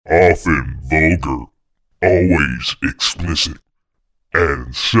often vulgar, always explicit,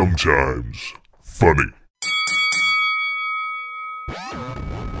 and sometimes funny.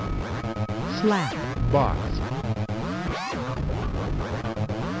 Slap Box.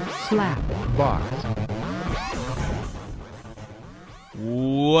 Slap Box.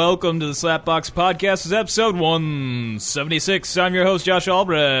 Welcome to the Slapbox Podcast. This is episode 176. I'm your host, Josh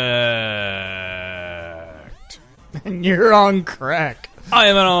Albrecht. And you're on crack. I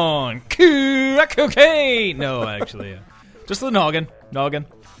am on cocaine. No, actually, just the noggin.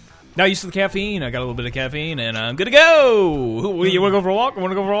 Not used to the caffeine. I got a little bit of caffeine, and I'm good to go. You want to go for a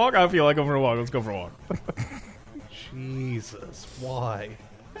walk? I feel like going for a walk. Let's go for a walk. Jesus, why?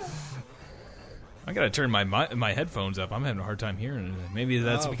 I gotta turn my headphones up. I'm having a hard time hearing it. Maybe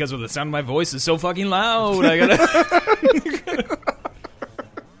that's because of the sound of my voice is so fucking loud. I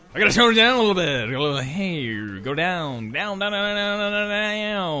gotta tone it down a little bit. Hey, go down. Well,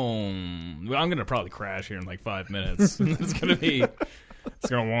 I'm gonna probably crash here in like 5 minutes. It's gonna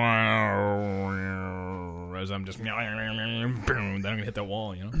as I'm just then I'm gonna hit that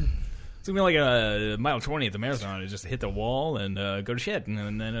wall. You know. It's gonna be like a mile 20 at the marathon. I just hit the wall and go to shit, and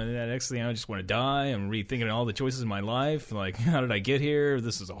then the next thing I just want to die. I'm rethinking all the choices in my life. Like, how did I get here?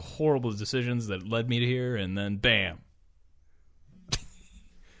 This is a horrible decisions that led me to here, and then bam.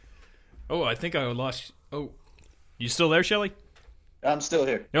 Oh, I think I lost. Oh, you still there, Shelly? I'm still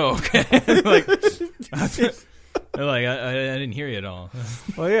here. Oh, okay. I didn't hear you at all.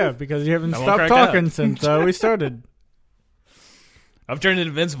 Well, yeah, because you haven't I won't stopped crack talking up. since we started. I've turned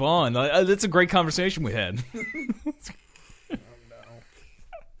into Vince Vaughn. That's a great conversation we had.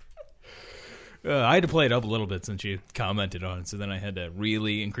 I had to play it up a little bit since you commented on it, so then I had to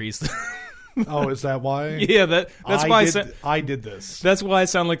really increase the... Oh, is that why? Yeah, that's why I did this. that's why I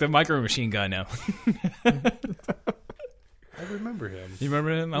sound like the Micro Machine guy now. I remember him. You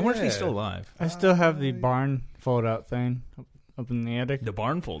remember him? I wonder if he's Yeah. still alive. I still have the barn fold-out thing up in the attic. The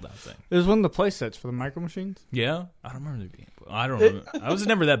barn fold-out thing. It was one of the play sets for the Micro Machines. Yeah? I don't remember it being... I don't remember. I was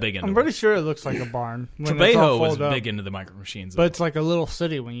never that big into I'm it. pretty sure it looks like a barn. when it's all Trebejo was folded up. big into the Micro Machines. But it's like a little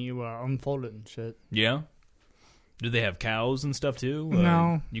city when you unfold it and shit. Yeah? Did they have cows and stuff, too?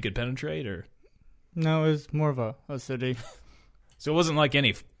 No. You could penetrate, or... No, it was more of a city. So it wasn't like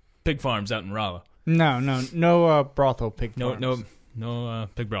any pig farms out in Rolla. No brothel pig farms. No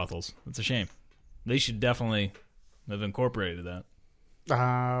pig brothels. It's a shame. They should definitely have incorporated that.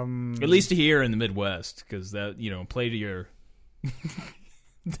 At least here in the Midwest, because that, play to your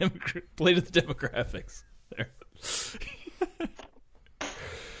play to the demographics there.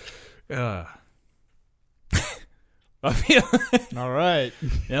 I feel All right.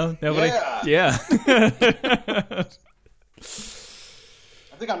 nobody. Yeah. I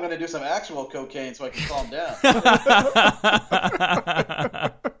think I'm going to do some actual cocaine so I can calm down.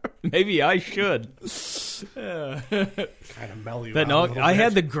 Maybe I should. Kind of mellow you That out a little I bit.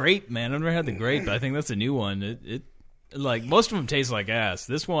 had the grape, man. I never had the grape, but I think that's a new one. It like most of them taste like ass.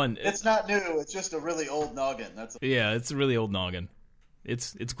 This one, It's not new. It's just a really old noggin. That's yeah, it's a really old noggin.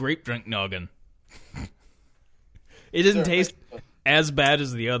 It's grape drink noggin. It doesn't taste as bad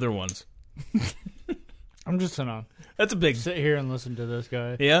as the other ones. I'm just gonna That's a big. sit here and listen to this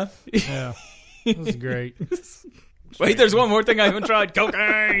guy. Yeah. Yeah. This is great. Wait, there's one more thing I haven't tried.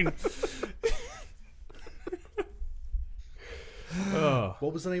 Cocaine. Oh.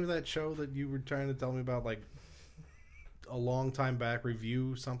 What was the name of that show that you were trying to tell me about, like, a long time back?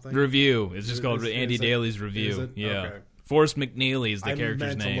 Review something? Review. It's just called Is Andy it- Daly's is Review. it? Yeah. Okay. Forrest McNeely is the I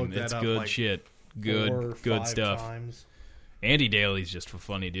character's meant to name. look that It's up, good like, shit. 4 Good or 5 stuff. times. Andy Daly's just a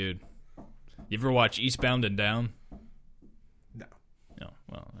funny dude. You ever watch Eastbound and Down? No. No.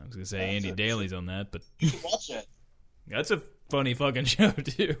 Well, I was gonna say Andy Daly's on that, but you should watch it. that's a funny fucking show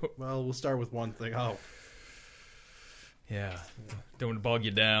too. Well, we'll start with one thing. Oh, Yeah. Don't want to bog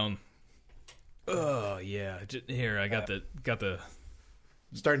you down. Oh yeah. Here, I got the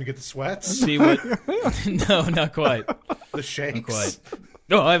starting to get the sweats? see what? No, not quite. The shakes? Not quite.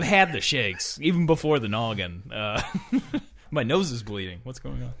 No, I've had the shakes even before the noggin. My nose is bleeding. What's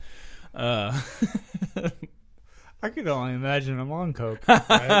going on? I could only imagine I'm on coke.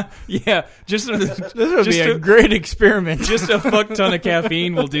 Right? Yeah, this This would be a great experiment. just a fuck ton of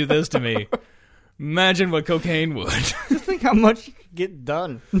caffeine will do this to me. Imagine what cocaine would. Just think how much you could get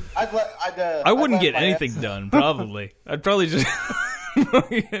done. I wouldn't get anything done. Probably, I'd probably just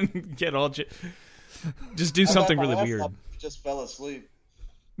get all. Just do something really weird. He just fell asleep.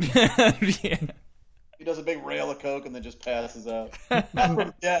 Yeah. He does a big rail of coke and then just passes out. Not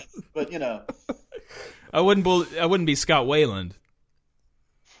from death, but I wouldn't be Scott Weiland.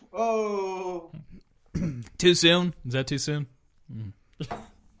 Oh, Too soon? Is that too soon?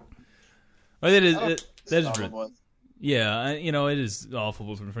 Well, that is I don't know that is what the re- problem was. yeah. It is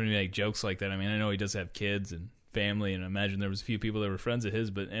awful for him to make jokes like that. I mean, I know he does have kids and family, and I imagine there was a few people that were friends of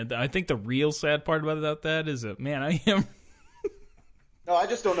his. But and I think the real sad part about that is that, man, I am No, I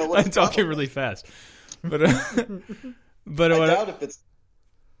just don't know what. I'm his talking problem really was. fast, but but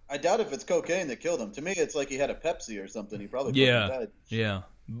I doubt if it's cocaine that killed him. To me, it's like he had a Pepsi or something. He probably Yeah. fucking died. Yeah.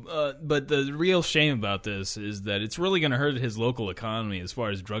 But the real shame about this is that it's really going to hurt his local economy as far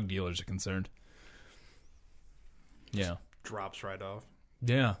as drug dealers are concerned. Yeah. Drops right off.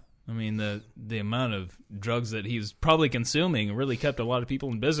 Yeah. I mean, the amount of drugs that he's probably consuming really kept a lot of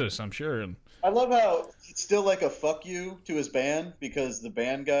people in business, I'm sure. And I love how it's still like a fuck you to his band because the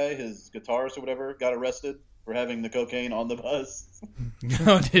band guy, his guitarist or whatever, got arrested for having the cocaine on the bus.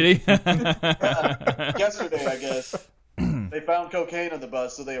 oh, did he? Yesterday, I guess. They found cocaine on the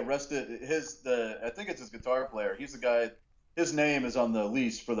bus, so they arrested I think it's his guitar player. He's the guy. His name is on the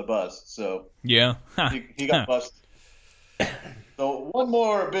lease for the bus, so yeah. he got busted. So one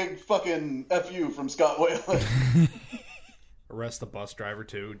more big fucking fu from Scott Whalen. Arrest the bus driver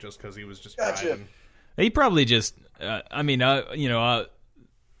too, just because he was just Gotcha. driving. He probably just,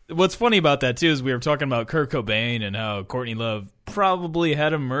 what's funny about that, too, is we were talking about Kurt Cobain and how Courtney Love probably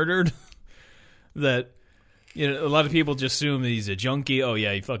had him murdered. That, a lot of people just assume that he's a junkie. Oh,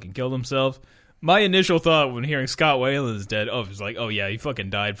 yeah, he fucking killed himself. My initial thought when hearing Scott Whalen is dead, it was like, oh, yeah, he fucking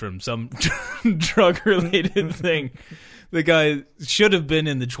died from some drug-related thing. The guy should have been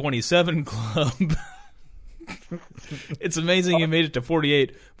in the 27 club. It's amazing he made it to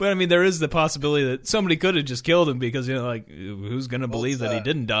 48. But, I mean, there is the possibility that somebody could have just killed him because, who's going to believe that he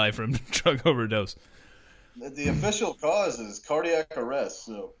didn't die from drug overdose? The official cause is cardiac arrest,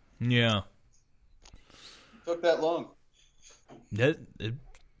 so Yeah. it took that long. It's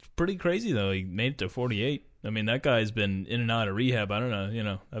pretty crazy, though. He made it to 48. I mean, that guy's been in and out of rehab. I don't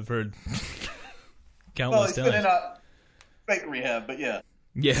know. I've heard Well, countless he's times. been in a fake rehab, but yeah.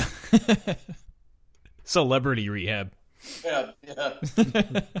 Yeah. Celebrity rehab. Yeah.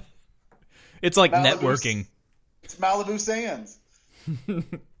 It's like Malibu's- networking. It's Malibu Sands.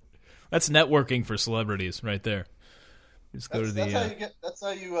 That's networking for celebrities right there. Just go to the... That's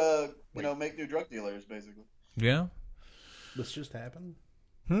how you make new drug dealers, basically. yeah? This just happened?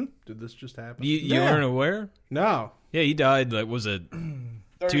 Did this just happen? You Yeah. weren't aware? No. Yeah, he died, was it 2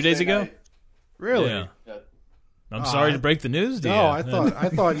 Thursday days ago? night. Really? Yeah. Yeah. I'm sorry to break the news to you. No, I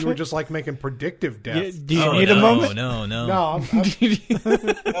thought you were just like making predictive death. Do you Oh, need a moment? No. No, No,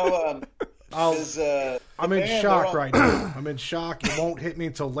 I'll- his, I'm the in band, shock they're on- right now. I'm in shock. It won't hit me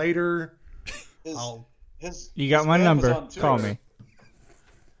until later. His You got his my band was number. on tour. Call me.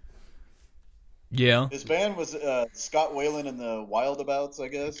 Yeah. His band was Scott Whalen and the Wildabouts, I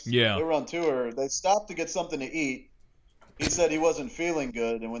guess. Yeah. They were on tour. They stopped to get something to eat. He said he wasn't feeling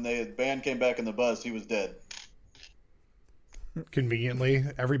good, and when the band came back in the bus, he was dead. Conveniently,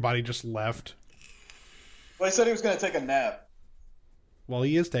 everybody just left. Well, he said he was going to take a nap. Well,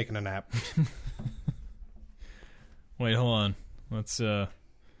 he is taking a nap. Wait, hold on. Let's, this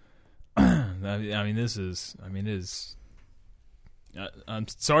is... I'm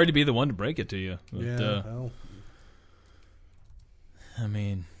sorry to be the one to break it to you. But, Yeah. Well, I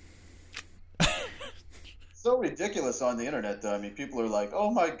mean... So ridiculous on the internet, though. I mean, people are like, "Oh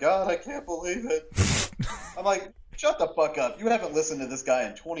my god, I can't believe it." I'm like, shut the fuck up. You haven't listened to this guy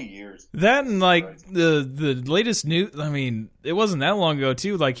in 20 years. That and the latest news. I mean, it wasn't that long ago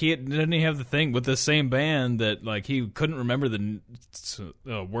too. Like didn't he have the thing with the same band that like he couldn't remember the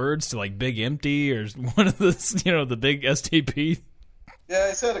words to like Big Empty or one of the the big STP. Yeah,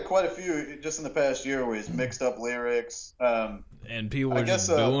 he's had quite a few just in the past year where he's mixed up lyrics. And people I were just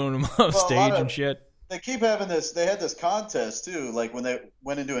guess, booing him off a lot stage of- and shit. They keep having this. They had this contest too, like when they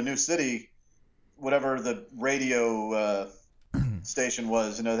went into a new city, whatever the radio station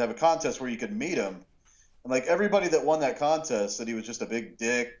was. They have a contest where you could meet him. And like everybody that won that contest said he was just a big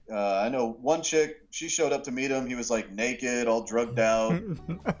dick. I know one chick, she showed up to meet him. He was like naked, all drugged out,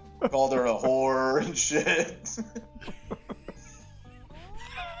 called her a whore and shit.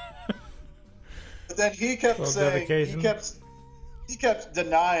 But then he kept Well, saying, dedication. he kept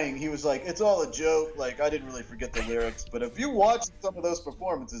denying. He was like, "It's all a joke. Like I didn't really forget the lyrics." But if you watch some of those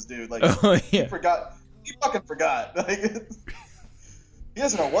performances, dude, like Oh, yeah. he forgot. He fucking forgot. Like, he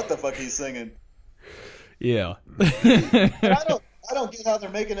doesn't know what the fuck he's singing. Yeah. And I don't get how they're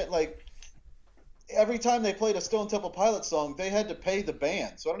making it like. Every time they played a Stone Temple Pilots song, they had to pay the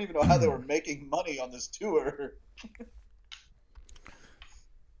band. So I don't even know how they were making money on this tour.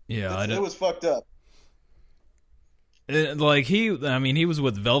 Yeah. It was fucked up. Like he was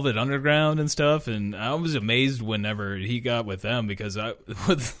with Velvet Underground and stuff, and I was amazed whenever he got with them because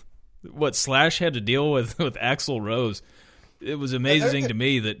what Slash had to deal with Axl Rose, it was amazing to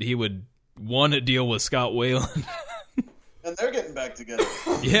me that he would want to deal with Scott Weiland. And they're getting back together.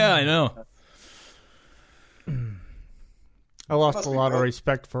 Yeah, I know. I lost Must a be lot of great.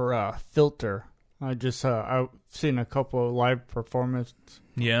 respect for Filter. I've seen a couple of live performances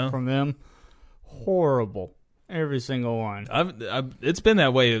Yeah. from them. Horrible. Every single one. It's been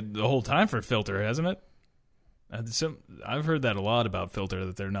that way the whole time for Filter, hasn't it? I've heard that a lot about Filter,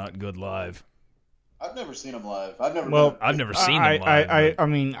 that they're not good live. I've never seen them live. I've never seen them live.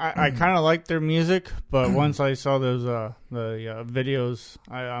 I kind of like their music, but once I saw those the videos,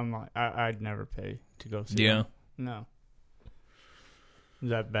 I'd never pay to go see Yeah. them. No.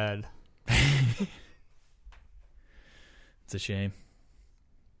 That bad. It's a shame.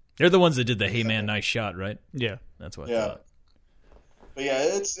 They're the ones that did the "Hey Man, Nice Shot," right? Yeah. That's what I Yeah. thought. But yeah,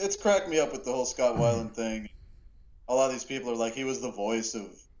 it's cracked me up with the whole Scott Weiland thing. A lot of these people are like, he was the voice of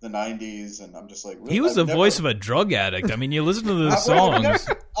the '90s, and I'm just like, really? He was the voice of a drug addict. I mean, you listen to the songs.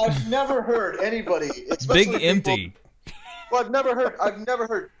 I've never heard anybody, especially Big people- Empty. Well, I've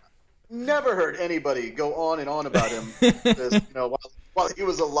never heard anybody go on and on about him. While he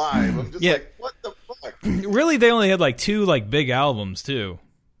was alive, I'm just Yeah. like, what the fuck? Really, they only had like 2 like big albums too.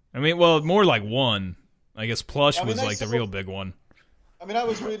 I mean, well, more like one. I guess Plush I mean, was they like the sold- real big one. I mean, I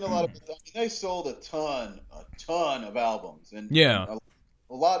was reading a lot of. They sold a ton of albums, and Yeah.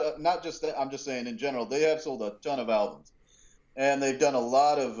 a lot of, not just that. I'm just saying in general, they have sold a ton of albums, and they've done a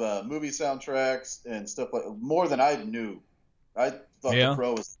lot of movie soundtracks and stuff like more than I knew. I thought Yeah. The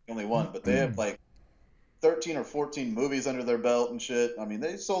Crow was the only one, but they have like 13 or 14 movies under their belt and shit. I mean,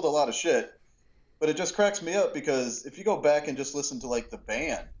 they sold a lot of shit, but it just cracks me up because if you go back and just listen to like the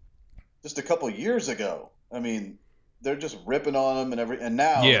band just a couple years ago, I mean, they're just ripping on them and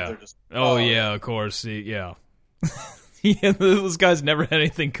now Yeah. they're just Oh yeah, of course. Yeah. Yeah, those guys never had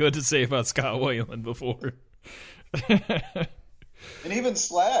anything good to say about Scott Weiland before. And even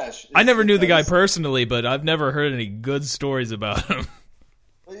Slash. I never knew the guy he's- personally, but I've never heard any good stories about him.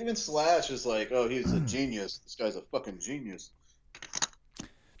 Well, even Slash is like, oh, he's a genius. This guy's a fucking genius.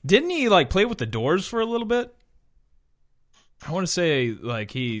 Didn't he like play with the Doors for a little bit? I want to say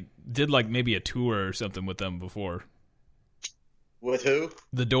like he did like maybe a tour or something with them before. With who?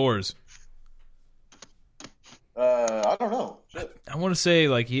 The Doors. I don't know. Shit. I want to say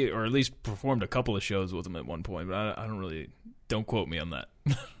like he, or at least performed a couple of shows with them at one point, but I don't quote me on that.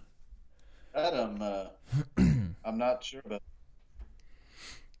 That I'm not sure about.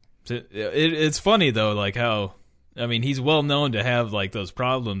 It's funny though, like how, I mean, he's well known to have like those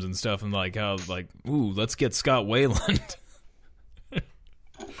problems and stuff, and like how like, ooh, let's get Scott Weiland.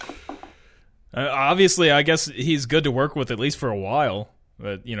 Obviously, I guess he's good to work with at least for a while.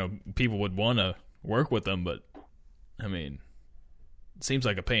 But people would want to work with him. But I mean, it seems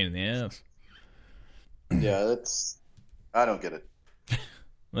like a pain in the ass. Yeah, I don't get it.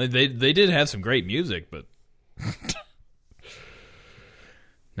 They did have some great music, but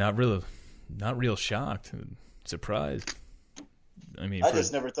not real shocked, surprised. I mean, I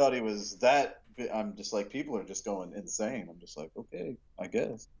just never thought he was that. I'm just like, people are just going insane. I'm just like, okay, I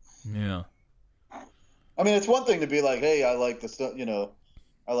guess. yeah. I mean, it's one thing to be like, hey, I like the stuff,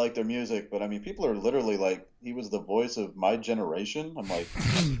 I like their music, but I mean, people are literally like, he was the voice of my generation. I'm like,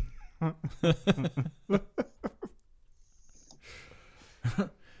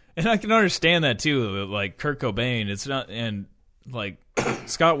 And I can understand that too. That, like Kurt Cobain, it's not, and like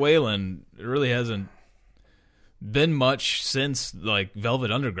Scott Weiland, it really hasn't been much since like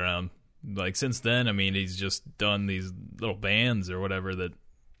Velvet Underground. Like since then, I mean, he's just done these little bands or whatever that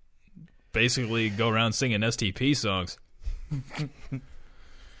basically go around singing STP songs.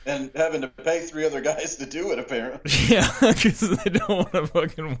 and having to pay 3 other guys to do it, apparently. Yeah, because they don't want to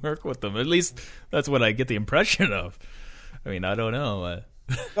fucking work with them. At least that's what I get the impression of. I mean, I don't know.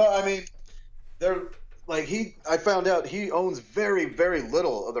 No, I mean, they're like I found out he owns very, very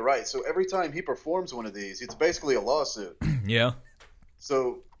little of the rights. So every time he performs one of these, it's basically a lawsuit. Yeah.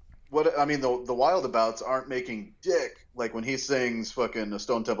 So what I mean, the Wildabouts aren't making dick like when he sings fucking a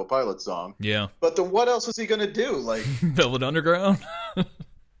Stone Temple Pilots song. Yeah. But then what else is he gonna do? Like Velvet Underground?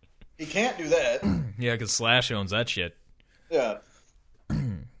 he can't do that. Yeah, because Slash owns that shit. Yeah.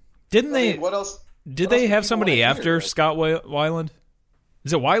 Didn't I they? mean, what else? Did what they else do have people somebody wanna hear? after Like, Scott Weiland?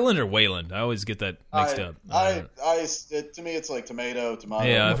 Is it Weiland or Wayland? I always get that mixed up. To me, it's like tomato.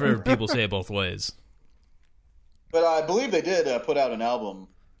 Yeah, I've heard people say it both ways. But I believe they did put out an album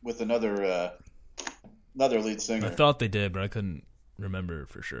with another lead singer, I thought they did, but I couldn't remember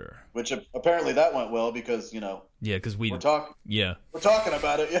for sure. which apparently that went well because Yeah, because we're talking Yeah.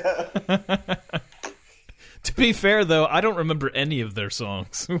 about it. Yeah. To be fair, though, I don't remember any of their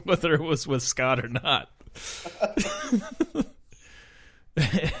songs, whether it was with Scott or not.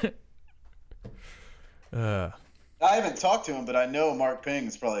 I haven't talked to him, but I know Mark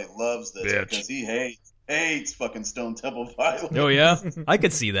Pings probably loves this Bitch. because he hates fucking Stone Temple Pilots. Oh, yeah? I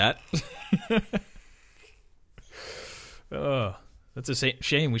could see that. That's a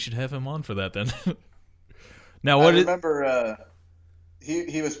shame. We should have him on for that, then. Now, I what is... remember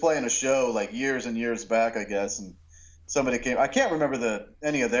he was playing a show like years and years back, I guess, and somebody came. I can't remember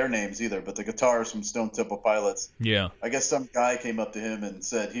any of their names either, but the guitarists from Stone Temple Pilots. Yeah. I guess some guy came up to him and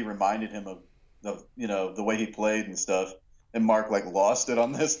said he reminded him of the way he played and stuff. And Mark like lost it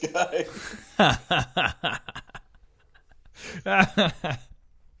on this guy.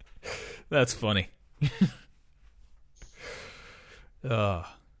 That's funny. That's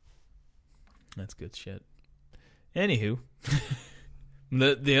good shit. Anywho,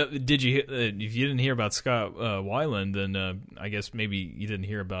 did you if you didn't hear about Scott Weiland, then I guess maybe you didn't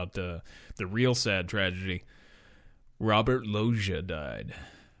hear about the real sad tragedy. Robert Loggia died.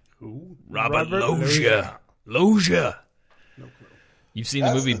 Who? Robert Loggia. Loggia. No clue. You've seen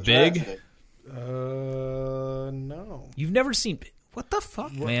the movie the Big? tragedy. No. You've never seen what the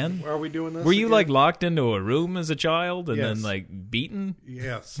fuck, man? Are we doing this? Were you again? like locked into a room as a child and then Yes. like beaten?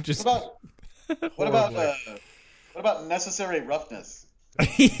 Yes. Just What about Necessary Roughness?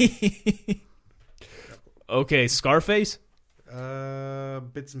 Okay, Scarface?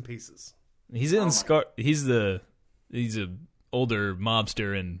 Bits and pieces. He's in he's a older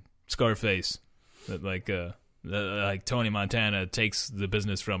mobster in Scarface that like Tony Montana takes the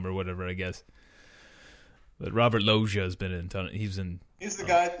business from or whatever, I guess. But Robert Loggia has been in he's the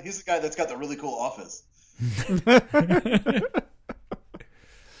guy that's got the really cool office.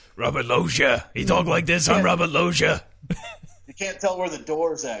 Robert Loggia. He talk like this. I'm Robert Loggia. You can't tell where the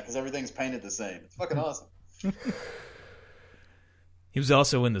door's at because everything's painted the same. It's fucking awesome. He was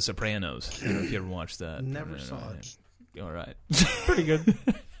also in The Sopranos. I don't know if you ever watched that. Never saw it. All right. Pretty good.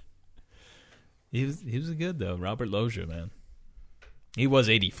 He was good though. Robert Loggia, man. He was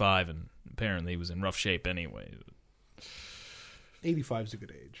 85 and apparently he was in rough shape anyway. 85 is a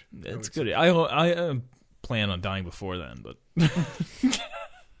good age. It's good. I plan on dying before then, but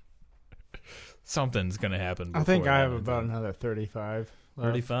something's gonna happen. I think before I then. have about another 35. left.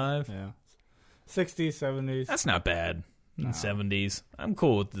 35. Yeah. 60s, 70s. That's not bad. No. 70s. I'm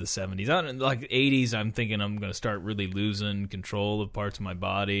cool with the 70s. Like 80s, I'm thinking I'm going to start really losing control of parts of my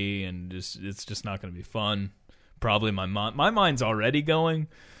body, and it's just not going to be fun. Probably my mind's already going,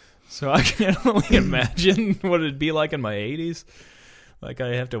 so I can only imagine what it'd be like in my 80s. Like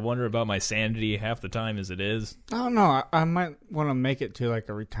I have to wonder about my sanity half the time as it is. I don't know. I might want to make it to like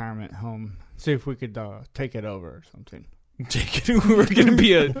a retirement home. See if we could take it over or something. We're going to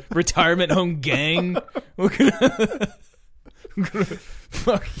be a retirement home gang. We're gonna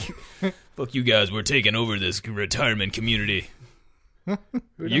fuck you guys. We're taking over this retirement community. Who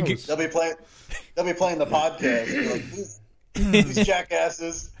knows? They'll be playing the podcast. They're like, these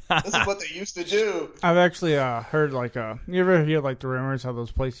jackasses. This is what they used to do. I've actually heard like you ever hear like the rumors how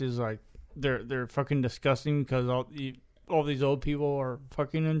those places like they're fucking disgusting because all these old people are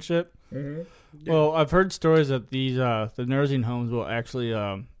fucking and shit. Mm-hmm. Well, I've heard stories that these the nursing homes will actually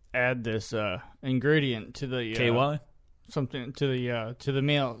add this ingredient to the KY? something to the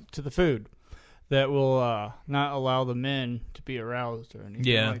meal to the food that will not allow the men to be aroused or anything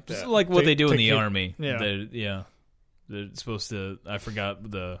Yeah, like just that. like what they do in the keep- army. Yeah. They're supposed to. I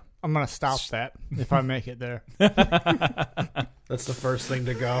forgot the. I'm gonna stop that if I make it there. That's the first thing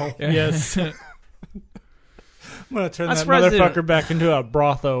to go. Yes. I'm gonna turn I'm that surprised they don't- motherfucker back into a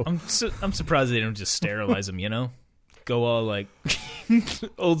brothel. I'm surprised they don't just sterilize them. You know, go all like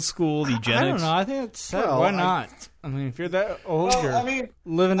old school eugenics. I don't know. I think it's sad. Well, Why not? I mean, if you're that old, you're Well, I mean,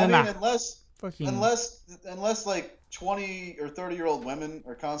 living in a unless fucking. like 20 or 30-year-old women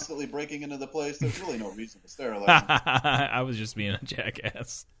are constantly breaking into the place, there's really no reason to sterilize them. I was just being a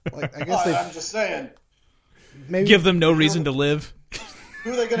jackass. Like, I guess I'm just saying, maybe Give them no reason to live.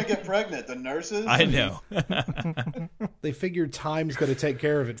 who are they going to get pregnant? The nurses? I know. they figured time's going to take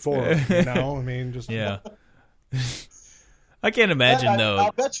care of it for them. You know, I mean, just Yeah. I can't imagine though.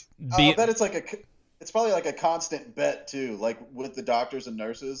 I'll bet it's probably like a constant bet too, like with the doctors and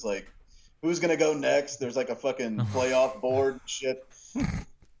nurses, like who's gonna go next? There's like a fucking playoff board and shit.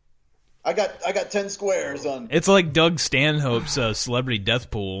 I got 10 squares on. It's like Doug Stanhope's celebrity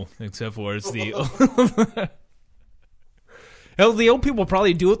death pool, except for it's the. Hell, the old people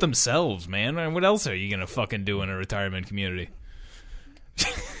probably do it themselves, man. I mean, what else are you gonna fucking do in a retirement community?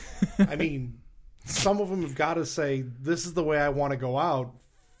 I mean, some of them have got to say, "This is the way I want to go out."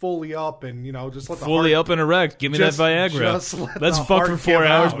 fully up and just let the fully heart, up and erect. Give me Just- that Viagra. just let Let's the fuck heart for 4 give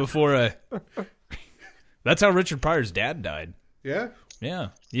hours out. before I. That's how Richard Pryor's dad died. Yeah. Yeah,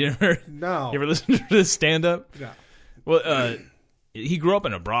 you ever No. you ever listen to this stand up? No. Well, he grew up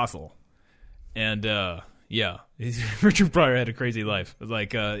in a brothel, and Richard Pryor had a crazy life.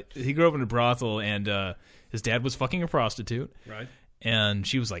 Like he grew up in a brothel, and his dad was fucking a prostitute, Right. and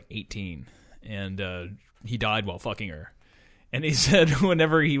she was like 18, and he died while fucking her. And he said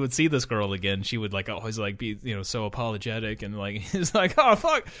whenever he would see this girl again, she would like always like be so apologetic and like he's like, oh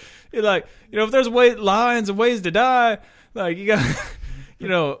fuck, he's like if there's lines and ways to die, like you got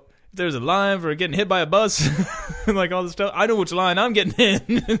if there's a line for getting hit by a bus and like all this stuff, I know which line I'm getting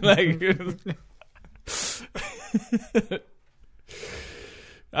in. Like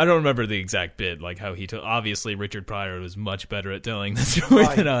I don't remember the exact bit, like how he told. Obviously, Richard Pryor was much better at telling the story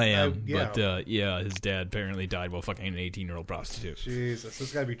Right. than I am. Yeah. But his dad apparently died while fucking an 18-year-old prostitute. Jesus,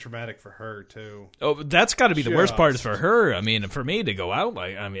 this got to be traumatic for her too. Oh, but that's got to be the worst Just- part is for her. I mean, for me to go out,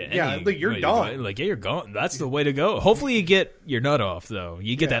 Yeah, like, you're done. Like, yeah, you're gone. That's the way to go. Hopefully, you get your nut off though.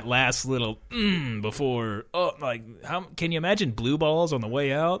 You get Yeah. that last little before. Oh, like how can you imagine blue balls on the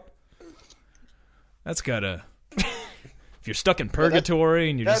way out? That's gotta. If you're stuck in purgatory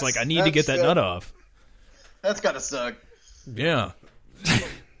and you're just like, I need to get that nut off. That's gotta suck. Yeah.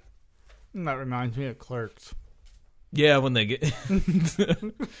 That reminds me of Clerks. Yeah, when they get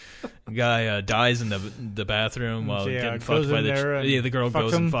guy dies in the bathroom while Yeah, getting goes fucked by in there and the girl fucks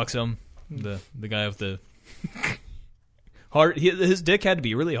goes and him. fucks him. The guy with the hard his dick had to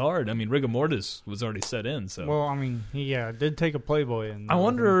be really hard. I mean, rigor mortis was already set in. So Well, I mean, he did take a Playboy. And I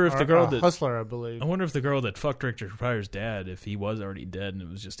wonder if the girl that Hustler, I believe. I wonder if the girl that fucked Richard Pryor's dad, if he was already dead and it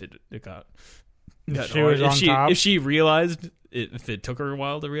was just it got. She hard. was on top? If she realized if it took her a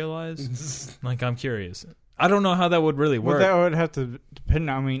while to realize, like I'm curious. I don't know how that would really Well, work. that would have to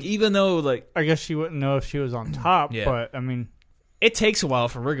depend. I mean, Even though like I guess she wouldn't know if she was on top, Yeah. but I mean, it takes a while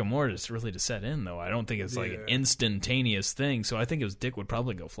for rigor mortis really to set in, though. I don't think it's like an Yeah. instantaneous thing. So I think his dick would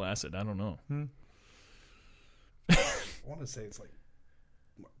probably go flaccid. I don't know. I want to say it's like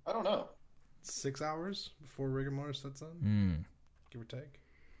I don't know. 6 hours before rigor mortis sets in, give or take.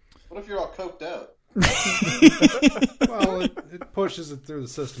 What if you're all coked out? Well, it pushes it through the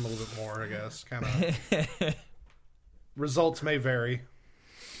system a little bit more, I guess. Kind of. Results may vary.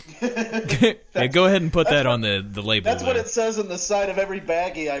 Yeah, go ahead and put that on the label. That's what there. it says on the side of every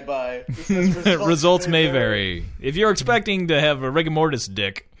baggie I buy. It says Results may vary. If you're expecting to have a rigor mortis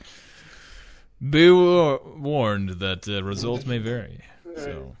dick, be warned that results may vary.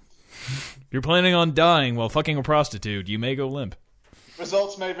 So, if you're planning on dying while fucking a prostitute, you may go limp.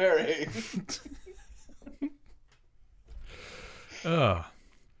 Results may vary.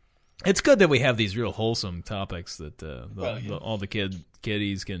 It's good that we have these real wholesome topics that Well, yeah. all the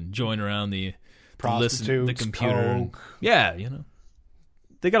kiddies can join around the Prostitutes, the computer. And, coke. yeah,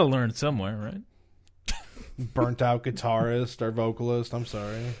 they got to learn somewhere, right? Burnt out guitarist or vocalist. I'm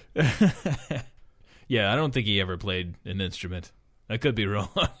sorry. Yeah, I don't think he ever played an instrument. I could be wrong.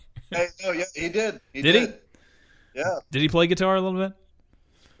 Hey, no, yeah, he did. Did he? Yeah. Did he play guitar a little bit?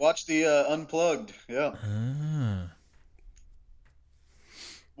 Watch the Unplugged. Yeah. Ah.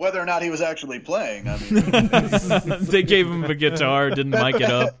 Whether or not he was actually playing, I mean, They gave him a guitar, didn't mic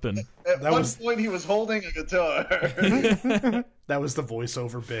it up, and at That one was- point he was holding a guitar. That was the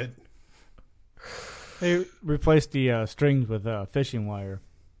voiceover bit. they replaced the strings with fishing wire.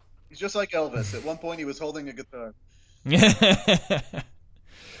 He's just like Elvis. At one point he was holding a guitar.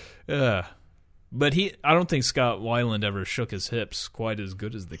 But I don't think Scott Weiland ever shook his hips quite as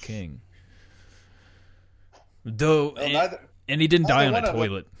good as the King. Though, Well, and he didn't die on neither a one of them.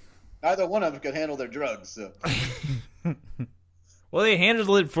 toilet. Neither one of them could handle their drugs. So. Well, they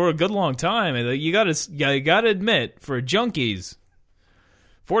handled it for a good long time. And you gotta admit, for junkies,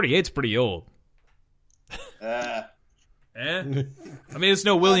 48's pretty old. Uh, I mean, it's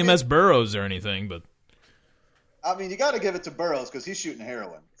no William S. Burroughs or anything, but I mean, you got to give it to Burroughs because he's shooting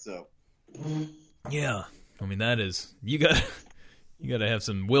heroin. So. yeah, I mean you gotta have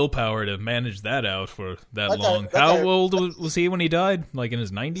some willpower to manage that out for that That guy- long. that How guy- old was he when he died? Like in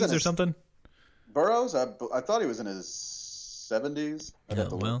his 90s or his- something? Burroughs, I thought he was in his 70s. I'd have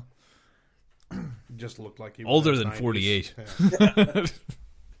to look. Well, He just looked like he was older in his than 90s. 48.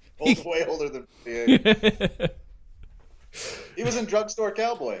 Yeah. Way older than 48. He was in Drugstore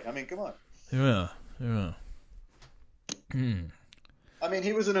Cowboy. I mean, come on. Yeah. I mean,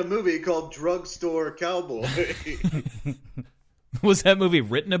 he was in a movie called Drugstore Cowboy. You Was that movie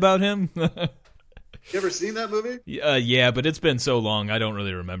written about him? ever seen that movie? Yeah, but it's been so long, I don't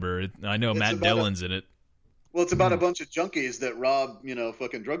really remember. I know It's Matt about Dillon's in it. Well, it's about a bunch of junkies that rob,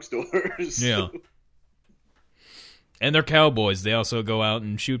 fucking drugstores. Yeah. And they're cowboys. They also go out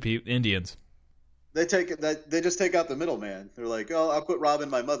and shoot Indians. They just take out the middleman. They're like, oh, I'll quit robbing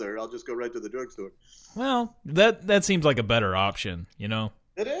my mother. I'll just go right to the drugstore. Well, that seems like a better option,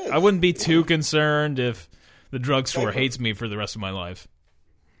 It is. I wouldn't be too concerned if the drugstore hates me for the rest of my life.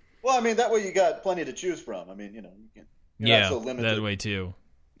 Well, I mean, that way you got plenty to choose from. I mean, you're not so limited. That way too.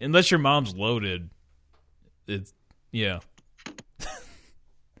 Unless your mom's loaded, it's yeah.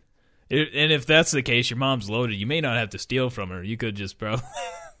 And if that's the case, your mom's loaded. You may not have to steal from her. You could just, bro,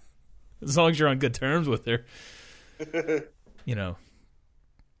 as long as you're on good terms with her,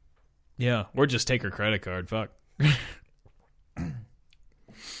 Yeah, or just take her credit card. Fuck.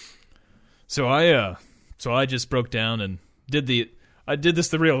 So I just broke down and I did this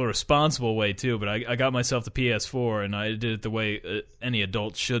the real responsible way too, but I got myself the PS4 and I did it the way any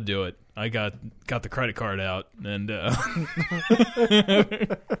adult should do it. I got the credit card out and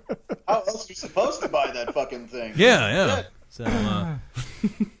How else are you supposed to buy that fucking thing? yeah. So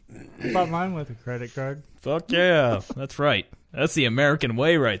Bought mine with a credit card. fuck yeah, that's right. That's the American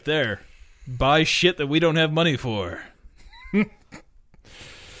way right there. Buy shit that we don't have money for.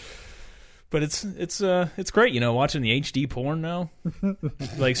 But it's great, watching the HD porn now.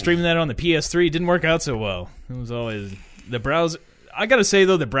 Like streaming that on the PS3 didn't work out so well. It was always the browser. I gotta say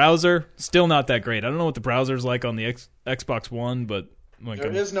though, the browser still not that great. I don't know what the browser's like on the Xbox One, but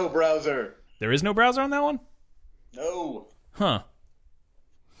There is no browser. There is no browser on that one? No. Huh.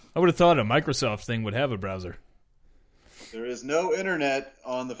 I would have thought a Microsoft thing would have a browser. There is no internet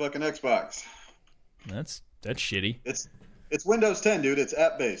on the fucking Xbox. That's shitty. It's Windows 10, dude. It's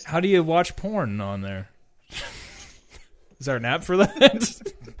app based. How do you watch porn on there? Is there an app for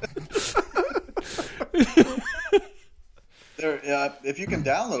that? If you can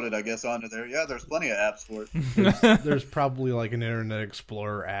download it, I guess, onto there. Yeah, there's plenty of apps for it. There's probably like an Internet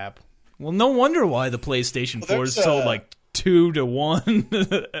Explorer app. Well, no wonder why the PlayStation 4 is sold like 2-1.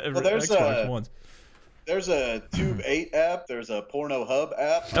 Xbox Ones. There's a Tube 8 app. There's a Porno Hub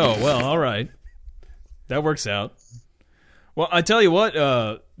app. Oh, well, all right. That works out. Well, I tell you what,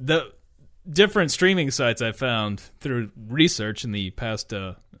 the different streaming sites I found through research in the past,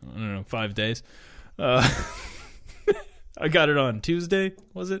 5 days. I got it on Tuesday,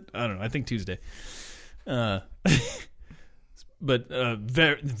 was it? I don't know. I think Tuesday. But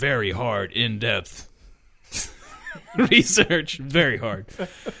very, very hard, in-depth research. Very hard.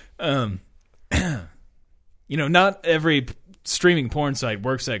 Not every streaming porn site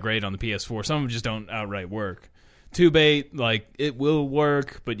works that great on the PS4. Some of them just don't outright work. Tube8, like, it will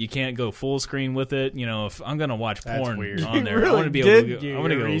work, but you can't go full screen with it. If I'm gonna watch porn on there, I want to be able to go. I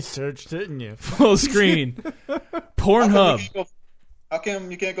want to go research, didn't you? Full screen. Pornhub. How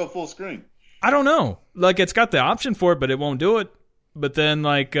come you can't go full screen? I don't know. Like, it's got the option for it, but it won't do it. But then,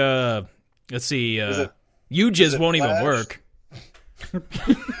 like, let's see, UJIS won't even work.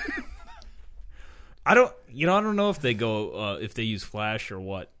 I don't know if they go if they use Flash or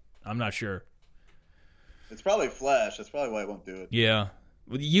what. I'm not sure. It's probably Flash. That's probably why it won't do it. Yeah.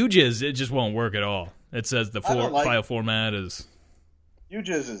 With UJIS, it just won't work at all. It says the file format is...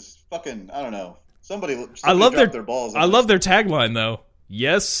 UJIS is fucking, I don't know. Somebody I love their balls. I love their tagline, though.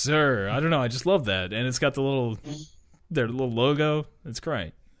 Yes, sir. I don't know. I just love that. And it's got their little logo. It's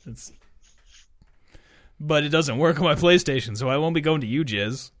great. But it doesn't work on my PlayStation, so I won't be going to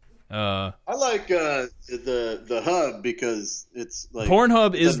UJIS. I like the hub because it's like...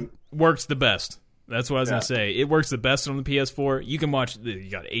 Pornhub works the best. That's what I was going to say. It works the best on the PS4. You can watch, you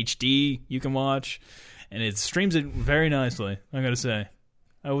got HD you can watch, and it streams it very nicely, I'm going to say.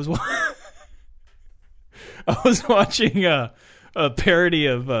 I was watching a parody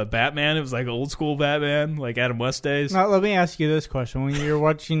of Batman. It was like old school Batman, like Adam West days. Now, let me ask you this question. When you're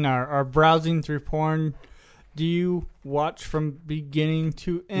watching or browsing through porn, do you watch from beginning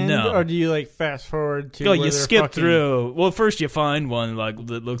to end? No. Or do you, like, fast forward to you skip through. Well, first you find one like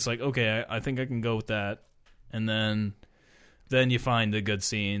that looks like, okay, I think I can go with that. And then you find the good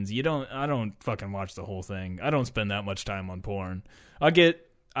scenes. I don't fucking watch the whole thing. I don't spend that much time on porn. I get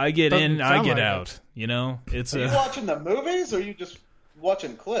in, I get out. It's Are you watching the movies or are you just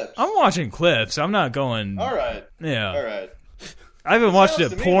watching clips? I'm watching clips. I'm not going. All right. Yeah. All right. I haven't watched a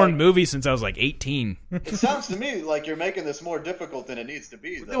porn movie since I was like 18. It sounds to me like you're making this more difficult than it needs to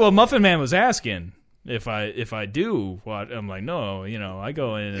be, though. Well, Muffin Man was asking if I do what. I'm like, no, I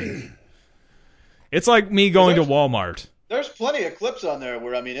go in and it's like me going to Walmart. There's plenty of clips on there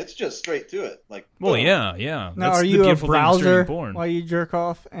where, I mean, it's just straight to it. Like, well, boom. yeah. Now, That's are the you a beautiful thing with streaming browser porn. while you jerk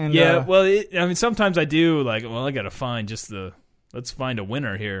off? And yeah, well, sometimes I do. Like, well, I gotta find let's find a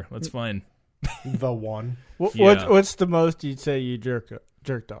winner here. Let's find. The one. Yeah. What's the most you'd say you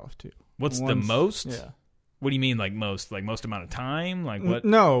jerked off to? What's the Once- most? Yeah. What do you mean, like most? Like most amount of time? Like what?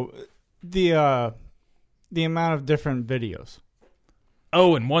 No, the amount of different videos.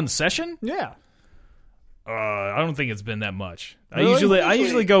 Oh, in one session? Yeah. I don't think it's been that much. Really? I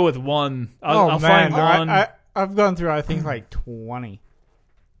usually go with one. I'll find one. I've gone through I think like 20.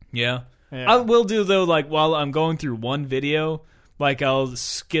 Yeah. Yeah. I will do though. Like while I'm going through one video, like I'll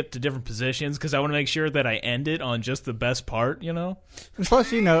skip to different positions because I want to make sure that I end it on just the best part. You know. Plus,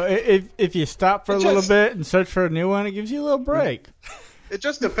 if you stop for a little bit and search for a new one, it gives you a little break. It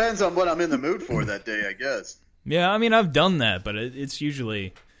just depends on what I'm in the mood for that day, I guess. Yeah, I mean I've done that, but it's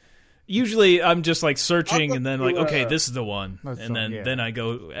usually I'm just like searching and then like okay, this is the one, and then I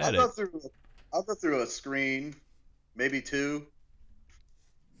go at I'll it. go through a screen, maybe two.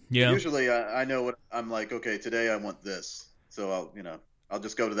 Yeah. Usually I know what I'm like. Okay, today I want this, so I'll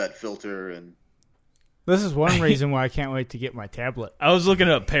just go to that filter and. This is one reason why I can't wait to get my tablet. I was looking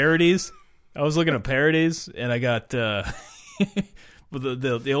up parodies. and I got the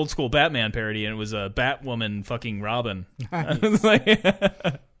old school Batman parody, and it was a Batwoman fucking Robin. Nice. Like,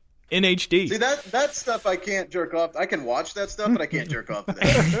 in HD. See that stuff I can't jerk off. I can watch that stuff, but I can't jerk off to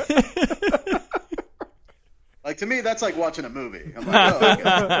that. Like to me, that's like watching a movie. I'm like,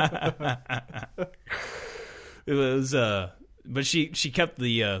 oh, okay. It was but she kept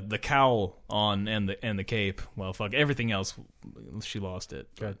the cowl on and the cape. Well, fuck everything else. She lost it.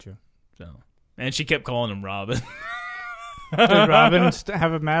 Gotcha. So, and she kept calling him Robin. Did Robin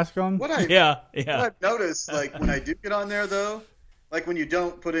have a mask on? What Yeah. I've noticed, like when I do get on there though, like when you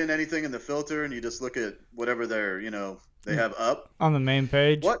don't put in anything in the filter and you just look at whatever they have up On the main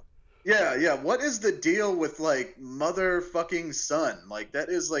page? What? Yeah. What is the deal with like motherfucking son? Like that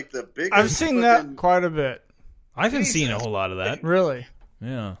is like the biggest. I've seen that quite a bit. I haven't seen a Jesus. whole lot of that. Really?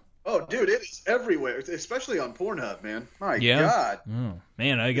 Yeah. Oh, dude, it is everywhere, especially on Pornhub, man. My Yeah. God. Oh,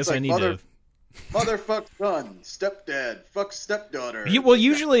 man, I guess like I need to. Motherfuck son, stepdad, fuck stepdaughter. Well,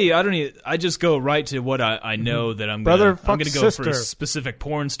 usually I just go right to what I know that I'm Brother, gonna. fuck I'm gonna go for sister. a specific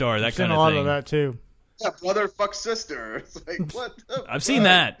porn star, that I've seen kind a of lot thing. of that too. Yeah, brother, fuck sister. It's like what? The I've seen fuck?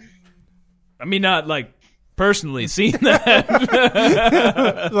 that. I mean, not like personally seen that.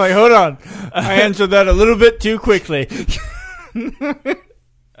 It's like, hold on. I answered that a little bit too quickly.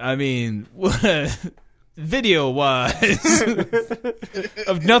 I mean, video wise,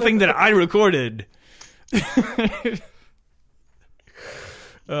 of nothing that I recorded.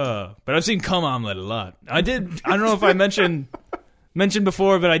 But I've seen Cum Omelet a lot. I don't know if I mentioned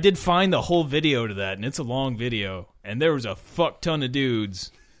before, but I did find the whole video to that, and it's a long video. And there was a fuck ton of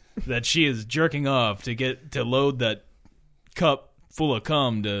dudes that she is jerking off to load that cup full of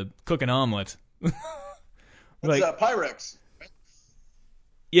cum to cook an omelet. It's Pyrex.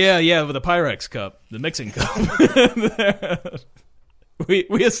 Yeah, with a Pyrex cup, the mixing cup. we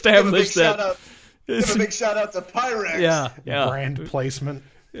established that. Give a big shout out to Pyrex. Yeah. Brand placement.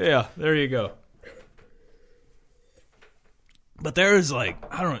 Yeah, there you go. But there was like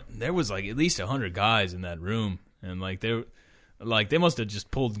at least 100 guys in that room, and they must have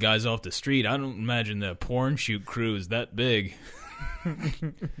just pulled guys off the street. I don't imagine the porn shoot crew is that big.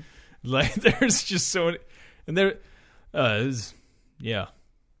 Like there's just so many, and there, a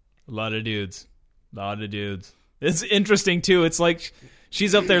lot of dudes. It's interesting too. It's like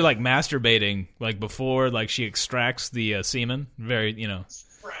she's up there like masturbating, like before, like she extracts the semen. Very,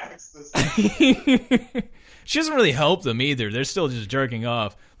 she doesn't really help them either. They're still just jerking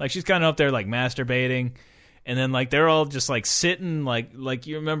off. Like she's kind of up there like masturbating, and then like they're all just like sitting like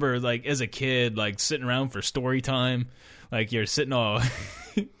you remember like as a kid like sitting around for story time, like you're sitting all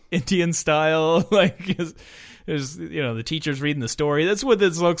Indian style, like there's the teacher's reading the story. That's what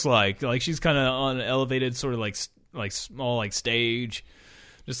this looks like. Like she's kind of on an elevated sort of like small like stage.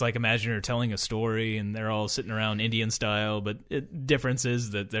 Just like imagine her telling a story, and they're all sitting around Indian style. But difference is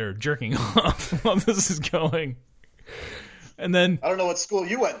that they're jerking off while this is going. And then I don't know what school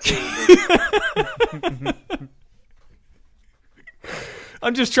you went to.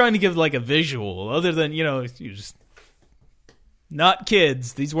 I'm just trying to give like a visual, other than you just not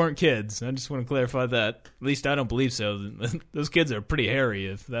kids. These weren't kids. I just want to clarify that. At least I don't believe so. Those kids are pretty hairy,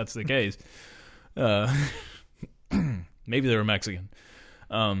 if that's the case. Maybe they were Mexican.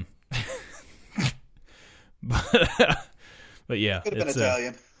 But yeah, Could have been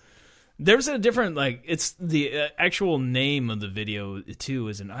Italian. There's a different it's the actual name of the video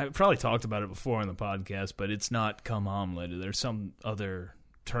too. I've probably talked about it before on the podcast, but it's not Cum Omelet. There's some other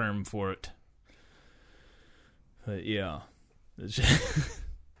term for it. But yeah,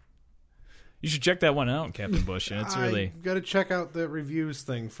 You should check that one out, Captain Bush. It's really. I got to check out the reviews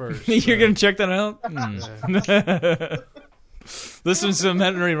thing first. You're gonna check that out. Listen to some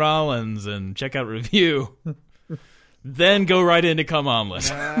Henry Rollins and check out review. Then go right into Come Omelet.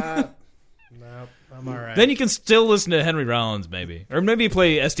 Nope, I'm all right. Then you can still listen to Henry Rollins, maybe, or maybe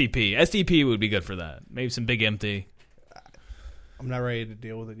play STP. STP would be good for that. Maybe some Big Empty. I'm not ready to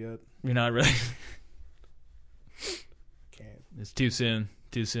deal with it yet. You're not really. Can't. It's too soon.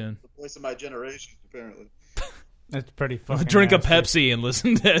 Too soon. The voice of my generation, apparently. That's pretty fucking Drink nasty. a Pepsi and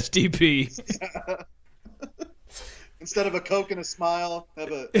listen to STP. Instead of a Coke and a smile,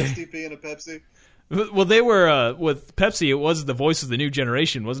 have a SDP and a Pepsi. Well, they were with Pepsi. It was the voice of the new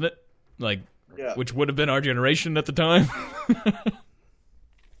generation, wasn't it? Like, Yeah. which would have been our generation at the time.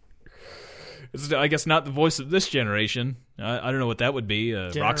 It's, I guess, not the voice of this generation. I don't know what that would be.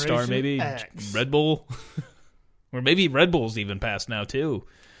 Rockstar, Generation maybe. X. Red Bull, or maybe Red Bull's even passed now too.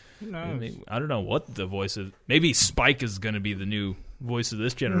 Who knows? I don't know what the voice of. Maybe Spike is going to be the new voice of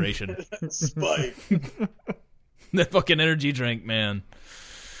this generation. Spike. That fucking energy drink, man.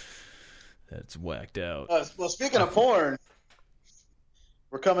 That's whacked out. Well, speaking of porn,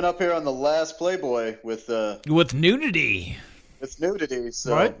 we're coming up here on the last Playboy with Nudity. it's nudity.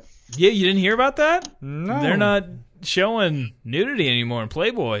 So What? Yeah, you didn't hear about that? No. They're not showing nudity anymore in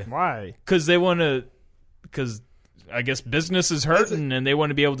Playboy Why? because they want to. Because I guess business is hurting, and they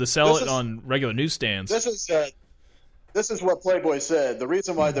want to be able to sell This it is- on regular newsstands. This is what Playboy said. The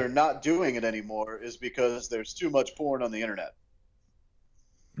reason why they're not doing it anymore is because there's too much porn on the internet.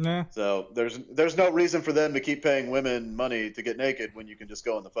 Nah. So there's no reason for them to keep paying women money to get naked when you can just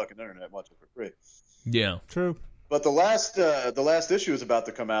go on the fucking internet and watch it for free. Yeah. True. But the last issue is about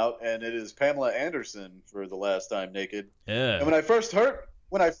to come out, and it is Pamela Anderson for the last time naked. And Yeah. when I first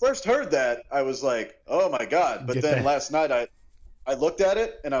heard that, I was like, "Oh my god!" But Get then that. last night I looked at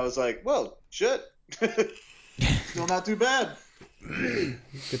it and I was like, "Well, shit, still not too bad."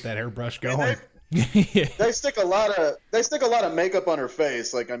 Get that hairbrush I mean, going. Yeah. they stick a lot of makeup on her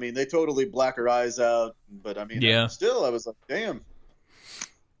face. Like, I mean, they totally black her eyes out. But I mean, Yeah. still, I was like, "Damn,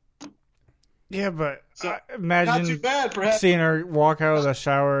 Yeah, but So, I not too imagine bad." Perhaps seeing her walk out of the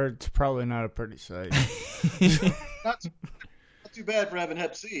shower. It's probably not a pretty sight. not too bad for having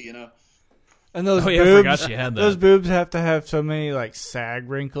Hep C. You know. And those Oh, yeah, I boobs, forgot she had that. those boobs have to have so many like sag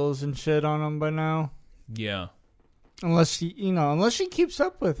wrinkles and shit on them by now. Yeah. Unless she keeps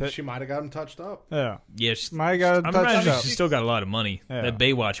up with it. She might have got him touched up. Yeah, Yeah. might got I'm touched imagining up. she's still got a lot of money. Yeah. That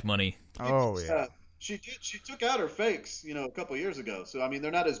Baywatch money. Oh yeah. She took out her fakes, a couple years ago. So I mean,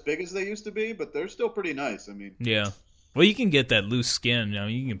 they're not as big as they used to be, but they're still pretty nice. I mean, Yeah. Well, you can get that loose skin.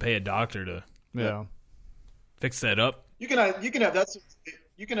 You can pay a doctor to Yeah. fix that up. you can have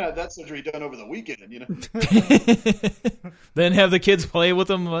that surgery done over the weekend. Then have the kids play with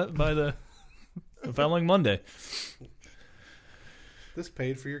them by the following Monday. This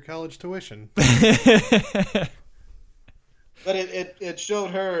paid for your college tuition. But it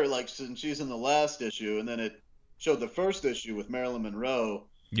showed her like since she's in the last issue, and then it showed the first issue with Marilyn Monroe,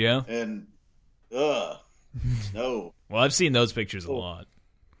 Yeah. and no, Well, I've seen those pictures a lot.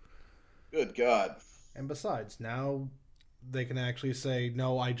 good God. And besides, now they can actually say,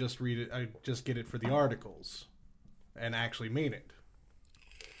 "No, I just read it. I just get it for the articles," and actually mean it.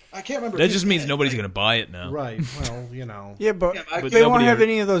 I can't remember. That who's just means in it. nobody's going to buy it now. Right. Well, Yeah, but Yeah, I But they won't nobody have ever-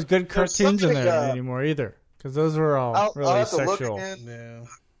 any of those good There's cartoons in something, there anymore either, because those were all I'll really have to look sexual. again. Yeah.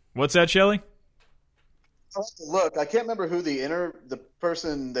 What's that, Shelley? I'll have to look. I can't remember who the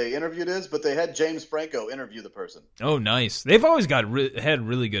person they interviewed is, but they had James Franco interview the person. Oh, nice. They've always got had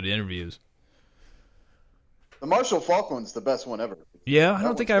really good interviews. The Marshall Falk one's the best one ever. Yeah, I That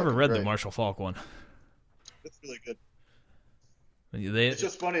don't think one's I ever fucking read the great. Marshall Falk one. It's really good. They, It's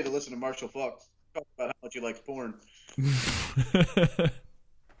just funny to listen to Marshall Falk talk about how much he likes porn.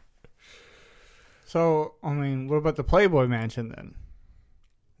 So, I mean, what about the Playboy Mansion then?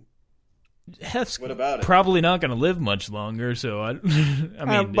 Hef's What about it? probably not going to live much longer, so I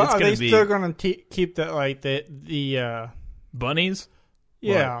mean, but it's are going they to be still going to keep that like the bunnies.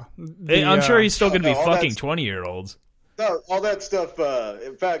 yeah? I'm sure he's still going to be all fucking that's- 20-year-olds. No, all that stuff.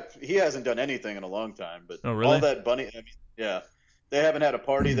 In fact, he hasn't done anything in a long time. But Oh, really? all that bunny. I mean, yeah, they haven't had a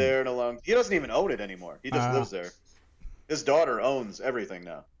party there in a long. He doesn't even own it anymore. He just lives there. His daughter owns everything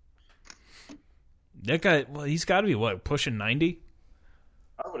now. That guy, well, he's got to be, what, pushing 90?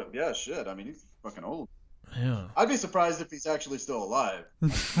 I would have. Yeah, shit. I mean, he's fucking old. Yeah. I'd be surprised if he's actually still alive.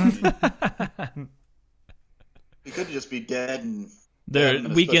 I mean, he could just be dead and. Their in a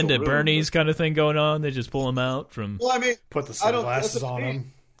weekend special at room, Bernie's kind of thing going on. They just pull him out from. Well, I mean, Put the I don't- sunglasses that's what on I mean.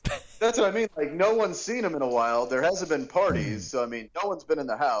 him. that's what I mean. Like, no one's seen him in a while. There hasn't been parties, so I mean, no one's been in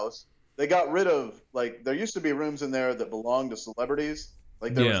the house. they got rid of, like, there used to be rooms in there that belonged to celebrities.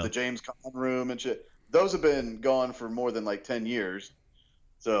 Like, there was the James Caan room and shit. Those have been gone for more than, like, 10 years.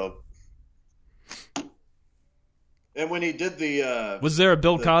 So, and when he did the... was there a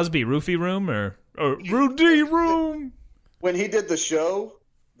Bill Cosby roofie room or Rudy room? When he did the show,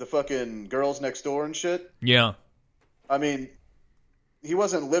 the fucking Girls Next Door and shit, Yeah. I mean, he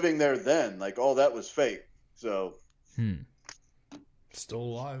wasn't living there then. Like, all that was fake. So... Still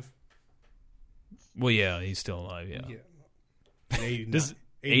alive. Well, yeah, he's still alive, yeah. 89. This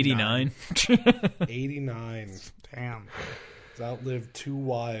 89? 89. Damn. He's outlived 2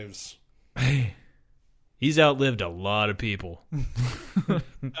 wives. He's outlived a lot of people.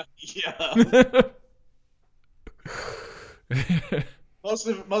 Yeah. Most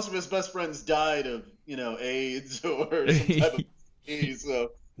of his best friends died of, AIDS or some type of disease.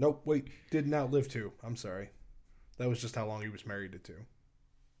 So Nope, wait. Didn't outlive 2. I'm sorry. That was just how long he was married to 2.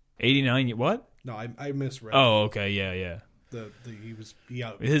 89, what? No, I misread. Oh, okay, yeah.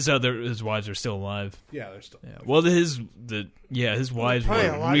 His wives are still alive. Yeah, they're still. Yeah. Well, his wives Probably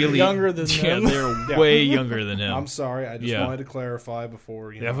a were lot really younger than him. they're way younger than him. I'm sorry. I just wanted to clarify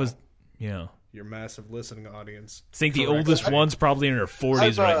before Yeah. your massive listening audience. I think the correct. oldest one's probably in her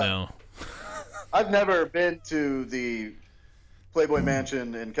 40s right now. I've never been to the Playboy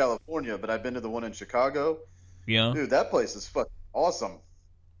Mansion in California, but I've been to the one in Chicago. Yeah. Dude, that place is fucking awesome.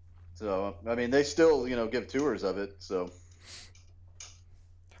 So, I mean, they still, give tours of it. So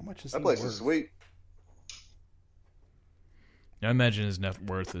How much is that place is sweet. I imagine his net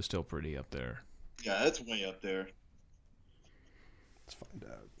worth is still pretty up there. Yeah, it's way up there. Let's find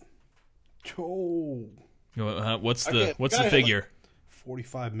out. Oh, What's the figure?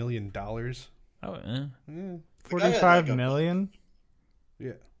 $45 million. Oh, 45 million?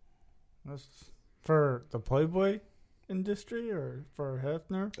 Yeah. That's for the Playboy industry or for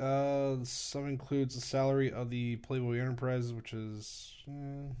Hefner? Some includes the salary of the Playboy Enterprises, which is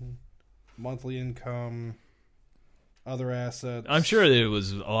monthly income, other assets. I'm sure it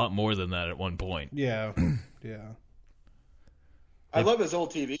was a lot more than that at one point. Yeah, yeah. I love his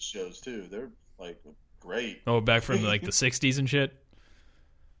old TV shows too. They're like great. Oh, back from like the 60s and shit?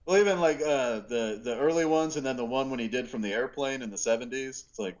 Well, even like the early ones, and then the one when he did from the airplane in the 70s.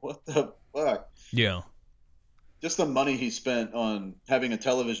 It's like, what the fuck? Yeah. Just the money he spent on having a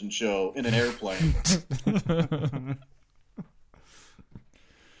television show in an airplane.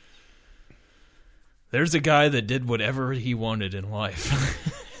 There's a guy that did whatever he wanted in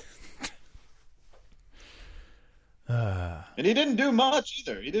life. And he didn't do much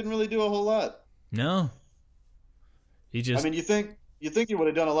either. He didn't really do a whole lot. No. He just... I mean, you think he would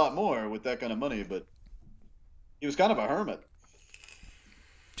have done a lot more with that kind of money, but he was kind of a hermit.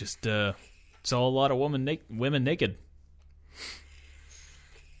 Just saw a lot of women naked.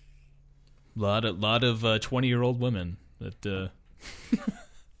 Lot of 20-year-old women that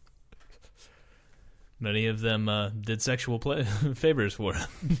many of them did sexual favors for him.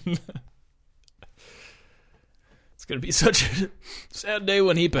 It's gonna be such a sad day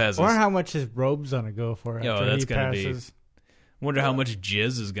when he passes. I wonder how much his robe's gonna go for after that's he gonna passes. Wonder how much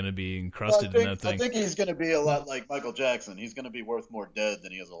jizz is gonna be encrusted in that thing. I think he's going to be a lot like Michael Jackson. He's going to be worth more dead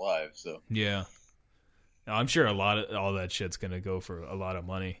than he is alive. So Yeah. I'm sure all that shit's gonna go for a lot of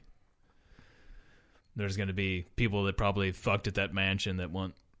money. There's gonna be people that probably fucked at that mansion that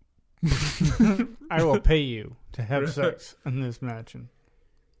want... I will pay you to have sex in this mansion.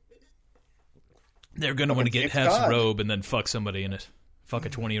 They're gonna want to get Hef's robe and then fuck somebody in it. Fuck a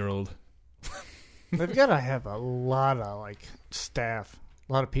 20-year-old. They've got to have a lot of staff,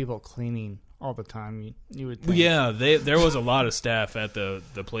 a lot of people cleaning all the time. You would think. Yeah, there was a lot of staff at the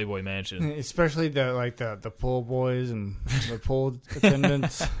Playboy Mansion, especially the pool boys and the pool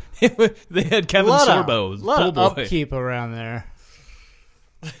attendants. They had Kevin Sorbo, a lot pool of boy. upkeep around there.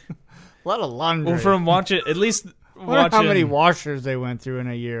 A lot of laundry. Well, from watching at least. I wonder how many washers they went through in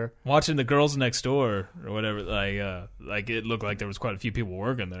a year. Watching the Girls Next Door or whatever, like it looked like there was quite a few people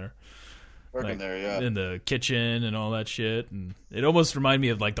working there. In the kitchen and all that shit, and it almost reminded me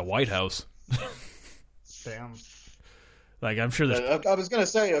of the White House. Damn. I'm sure there's... I was gonna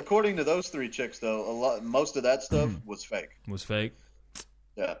say, according to those 3 chicks, though, most of that stuff was fake. Was fake?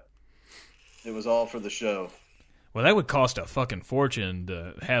 Yeah, it was all for the show. Well, that would cost a fucking fortune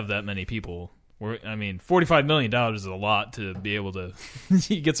to have that many people. I mean, $45 million is a lot to be able to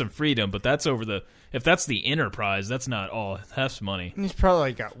get some freedom, but that's if that's the enterprise, that's not all Hef's money. He's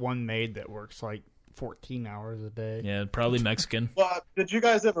probably got one maid that works 14 hours a day. Yeah, probably Mexican. Well, did you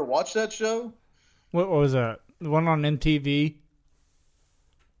guys ever watch that show? What was that? The one on MTV?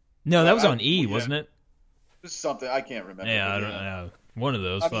 No, that was on E, wasn't it? Just something I can't remember. Yeah, I don't know. One of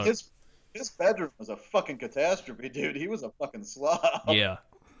those. His bedroom was a fucking catastrophe, dude. He was a fucking slob. Yeah.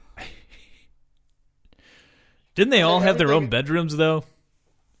 Didn't they all have their own everything- bedrooms though?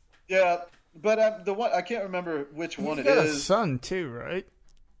 Yeah, but the one I can't remember which one He's it got a is. son too, right?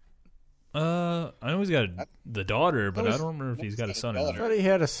 I know he's got the daughter, but I was- don't remember if he's got a son or I not. thought he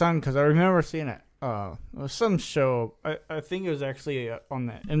had a son because I remember seeing it. It was some show. I think it was actually on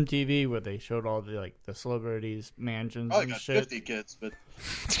the MTV where they showed all the celebrities' mansions Probably and got shit. 50 kids, but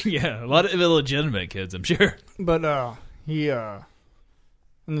Yeah, a lot of illegitimate kids, I'm sure. But he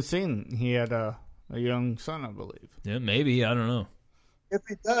in the scene he had a young son, I believe. Yeah, maybe, I don't know. if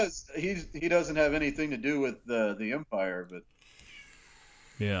he does, he doesn't have anything to do with the Empire, but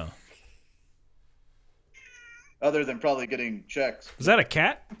Yeah. other than probably getting checks. Is that a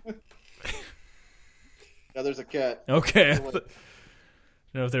cat? Yeah, there's a cat. Okay. I don't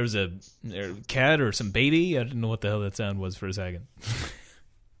know if there was a cat or some baby. I didn't know what the hell that sound was for a second.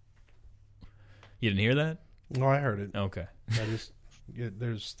 You didn't hear that? No, I heard it. Okay. I just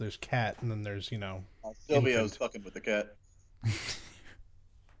there's cat, and then there's Silvio's fucking with the cat.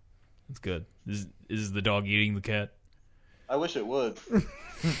 That's good. Is the dog eating the cat? I wish it would.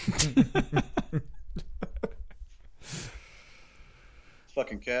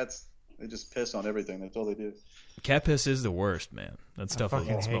 Fucking cats. They just piss on everything. That's all they do. Cat piss is the worst, man. That stuff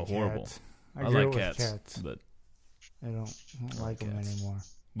fucking will smell hate horrible. cats. I grew like up with cats, but I don't like them anymore.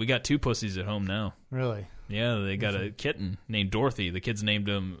 we got 2 pussies at home now. Really? Yeah, they got a kitten named Dorothy. The kids named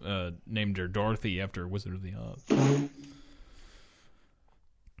her Dorothy after Wizard of the Oz.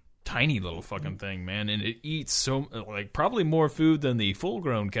 Tiny little fucking thing, man, and it eats so probably more food than the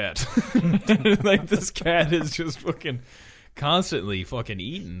full-grown cat. Like this cat is just fucking constantly fucking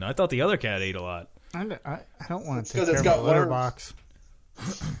eating. I thought the other cat ate a lot. I don't want to 'cause take it's care of got a litter worms. box.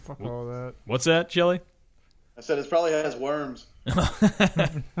 Fuck all that. What's that, Jelly? I said it probably has worms.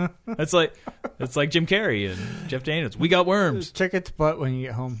 That's like Jim Carrey and Jeff Daniels. We got worms. Just check its butt when you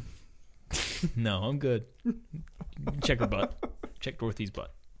get home. No, I'm good. Check her butt. Check Dorothy's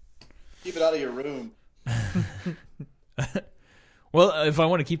butt. Keep it out of your room. Well, if I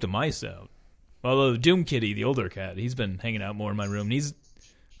want to keep the mice out. Although Doom Kitty, the older cat, he's been hanging out more in my room. And he's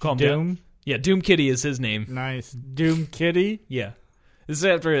calmed down. Doom? Yeah, Doom Kitty is his name. Nice. Doom Kitty? Yeah. This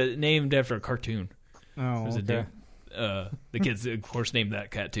is named after a cartoon. Oh, There's a okay. Doom. The kids, of course, named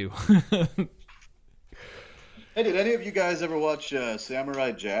that cat too. Hey, did any of you guys ever watch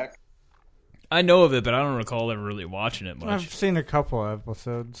Samurai Jack? I know of it, but I don't recall ever really watching it much. I've seen a couple of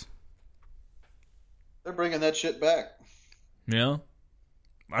episodes. They're bringing that shit back. Yeah.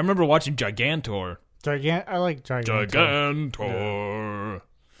 I remember watching Gigantor. I like Gigantor. Gigantor.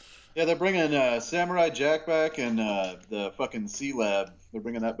 Yeah, they're bringing Samurai Jack back and the fucking Sea Lab. They're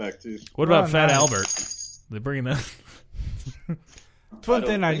bringing that back too. What about Oh, Fat nice. Albert? They bringing that? It's one I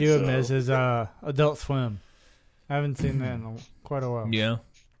thing don't I think do so. miss is Adult Swim. I haven't seen that in quite a while. Yeah.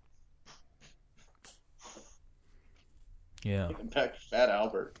 Yeah. Bringing back Fat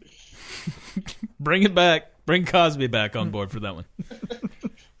Albert. Bring it back. Bring Cosby back on board for that one.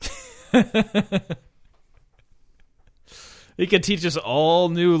 He could teach us all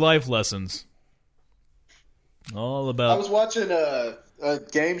new life lessons. All I about was watching a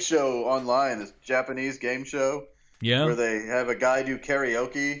game show online, this Japanese game show, where yeah. they have a guy do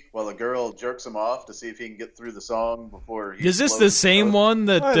karaoke while a girl jerks him off to see if he can get through the song before he Is this the blows same his one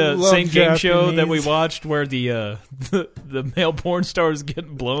that I love same game show that we Japanese. watched where the male porn star is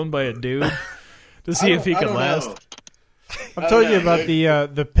getting blown by a dude to see if he I can don't last? know. I've told you know, about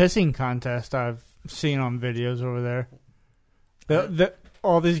dude. the pissing contest I've seen on videos over there.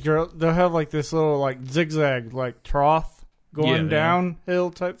 All these girls, they'll have like this little like zigzag like trough going Yeah.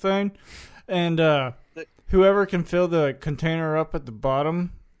 downhill type thing, and whoever can fill the container up at the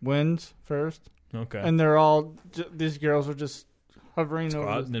bottom wins first. Okay. And they're all these girls are just hovering over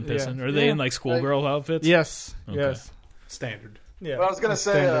Squatting and yeah. pissing. Are they Yeah. in like schoolgirl outfits? Yes, Okay. yes, standard. yeah. But I was gonna That's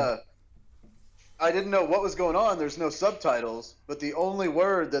say, standard. I didn't know what was going on. There's no subtitles, but the only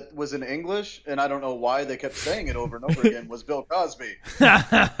word that was in English, and I don't know why they kept saying it over and over again, was Bill Cosby.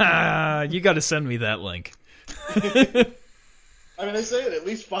 You got to send me that link. I mean, they say it at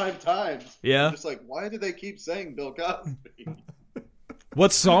least 5 times. Yeah. I'm just like, why do they keep saying Bill Cosby?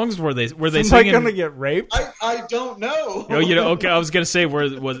 What songs were they Somebody singing? gonna get raped? I don't know. Oh, okay. I was gonna say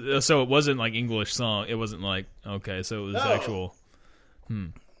so it wasn't like English song. It wasn't like okay. So it was No. actual.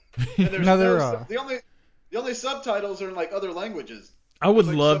 And there's Another, the only subtitles are in like other languages. I would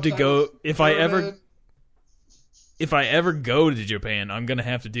Like love to go subtitles if I ever go to Japan. I'm gonna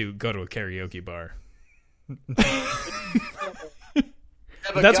have to go to a karaoke bar.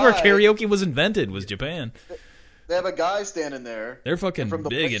 Have a That's where guy- karaoke was invented. Was Japan? They have a guy standing there. They're fucking From the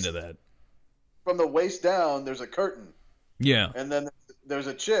big place- into that. from the waist down, there's a curtain, Yeah. and then there's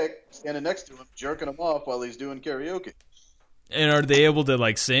a chick standing next to him, jerking him off while he's doing karaoke. And are they able to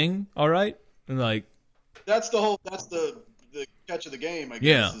like sing? All right. And like, That's the catch of the game, I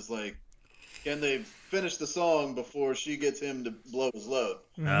guess. Yeah. Is like, can they finish the song before she gets him to blow his load?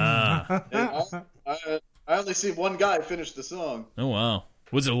 ah, And I only see one guy finish the song. oh wow.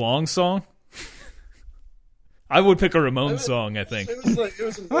 Was it a long song? I would pick a Ramones song. I think. It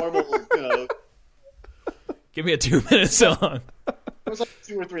was a normal, Give me a 2-minute song. it was like a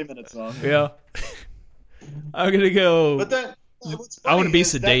 2 or 3 minute song. Yeah. I'm gonna go. But then what's I want to funny be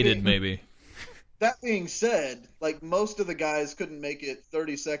is sedated, maybe. That being said, like most of the guys couldn't make it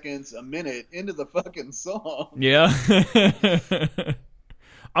 30 seconds, a minute into the fucking song. Yeah.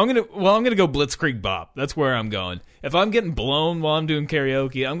 I'm gonna go Blitzkrieg Bop. That's where I'm going. If I'm getting blown while I'm doing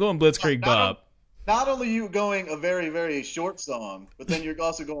karaoke, I'm going Blitzkrieg Bop. Not only you going a very, very short song, but then you're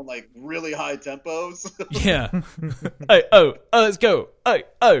also going like really high tempos. Yeah. Hey, let's go. Hey,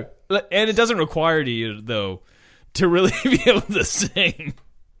 oh. And it doesn't require you though to really be able to sing.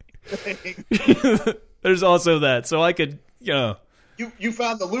 There's also that, so I could, You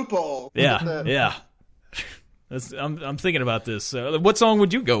found the loophole. Yeah, yeah. I'm thinking about this. What song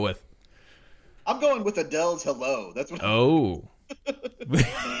would you go with? I'm going with Adele's "Hello." That's what. Oh.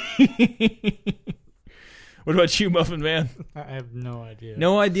 What about you, Muffin Man? I have no idea.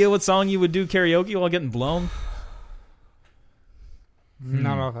 No idea what song you would do karaoke while getting blown?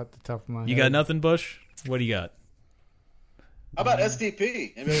 Not off at the top of my head. You got nothing, Bush? What do you got? How about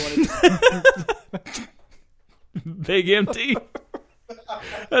STP? Anybody want to? Big Empty?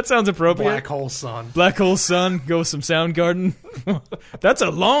 That sounds appropriate. Black Hole Sun. Black Hole Sun. Go with some Soundgarden. That's a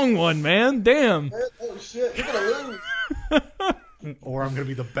long one, man. Damn. Oh shit! You're gonna lose. Or I'm going to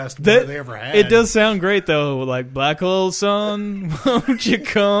be the best winner they ever had. It does sound great, though. Like, Black Hole Sun, won't you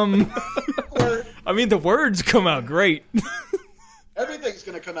come? I mean, the words come out great. Everything's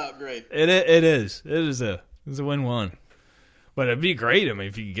gonna come out great. It is. It's a win-win. But it'd be great, I mean,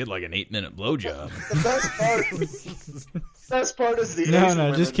 if you could get like an 8-minute blowjob. The best part is the No, Asian no,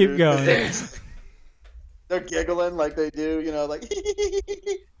 women, just keep dude. going. They're giggling like they do, like.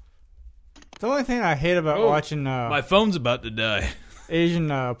 The only thing I hate about watching My phone's about to die. Asian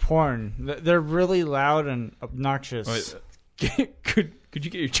porn, they're really loud and obnoxious. Wait, could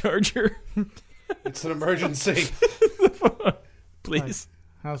you get your charger? It's an emergency. Please.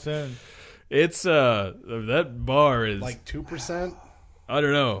 How soon? It's that bar is Like 2%? I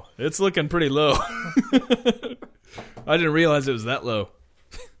don't know. It's looking pretty low. I didn't realize it was that low.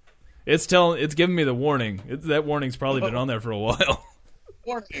 It's giving me the warning. That warning's probably been on there for a while.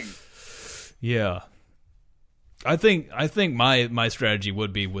 Warning. Yeah. I think my strategy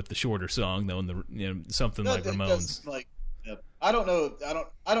would be with the shorter song though, and something like Ramones. I don't know.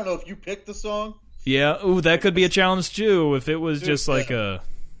 I don't know if you picked the song. Yeah. Ooh, that could be a challenge too. If it was just like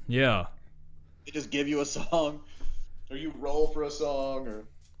yeah. They just give you a song, or you roll for a song, or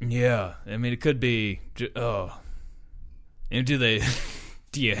Yeah. I mean, it could be. And do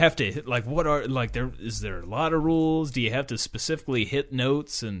you have to like what are like is there a lot of rules? Do you have to specifically hit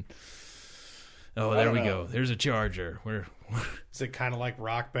notes and? Oh, there we go. There's a charger. Is it kind of like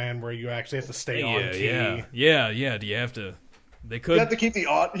Rock Band where you actually have to stay on key? Yeah. Do you have to? They could. you have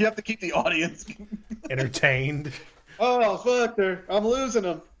to keep the audience Entertained. Oh fuck! I'm losing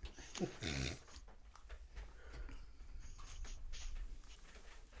them.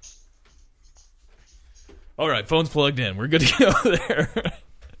 All right, phone's plugged in. We're good to go there.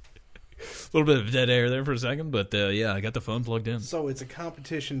 A little bit of dead air there for a second, but yeah, I got the phone plugged in. So it's a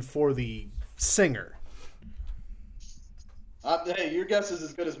competition for the singer. Hey, your guess is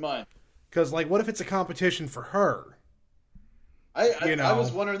as good as mine. Because, like, what if it's a competition for her? I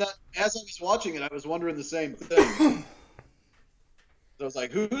was wondering that as I was watching it. I was wondering the same thing. So I was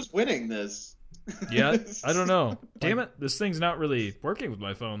like, "Who's winning this?" Yeah, I don't know. Damn it, this thing's not really working with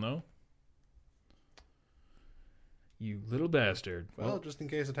my phone though. You little bastard. Well, just in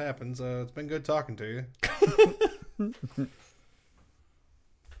case it happens, it's been good talking to you.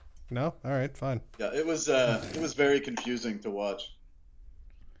 No? All right, fine. Yeah, it was very confusing to watch.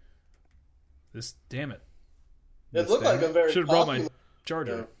 Damn it. It looked like a very Should have brought my popular-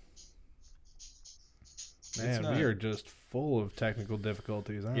 charger. Man, not. we are just full of technical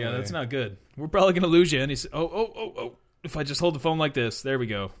difficulties, aren't we? Yeah, that's not good. We're probably gonna lose you. And he's oh. If I just hold the phone like this, there we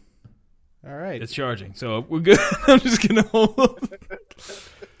go. All right. It's charging, so we're good. I'm just gonna hold.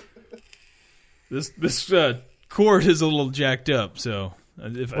 This cord is a little jacked up, so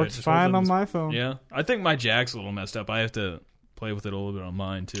if Works fine on my phone. Yeah, I think my jack's a little messed up. I have to play with it a little bit on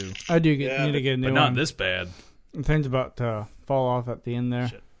mine too, I do need to get a new but one. not this bad. The thing's about to fall off at the end there.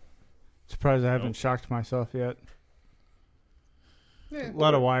 Shit. Surprised I haven't shocked myself yet. Yeah. A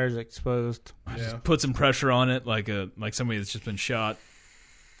lot of wires exposed. Yeah. Put some pressure on it, like somebody that's just been shot.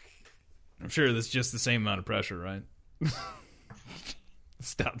 I'm sure that's just the same amount of pressure, right?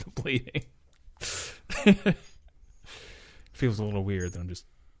 Stop the bleeding. Feels a little weird that I'm just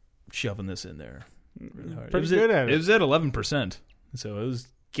shoving this in there really hard. Pretty good at it. It was at 11%, so it was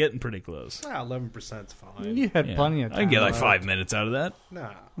getting pretty close. 11%'s fine. You had Yeah. plenty of I time. can get like left. 5 minutes out of that.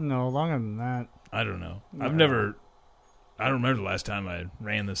 Nah. No, longer than that. I don't know. No. I don't remember the last time I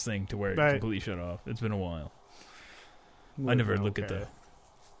ran this thing to where it Right. completely shut off. It's been a while. I never look at the...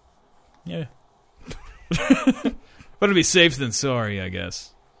 Yeah. Better be safe than sorry, I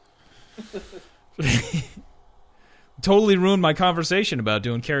guess. Totally ruined my conversation about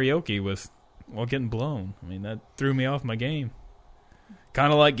doing karaoke while getting blown. I mean, that threw me off my game.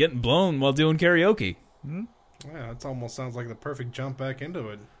 Kind of like getting blown while doing karaoke. Yeah, that almost sounds like the perfect jump back into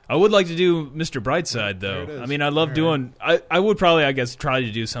it. I would like to do Mr. Brightside, There though. it is. I mean, I love All doing... I would probably, I guess, try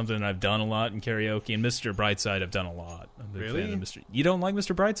to do something I've done a lot in karaoke, and Mr. Brightside I've done a lot. I'm a big Really? fan of You don't like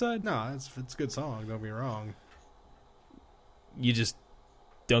Mr. Brightside? No, it's a good song. Don't be wrong. You just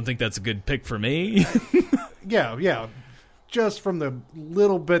don't think that's a good pick for me? Yeah. Just from the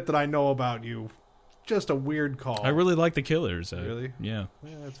little bit that I know about you, just a weird call. I really like the Killers. Really? Yeah.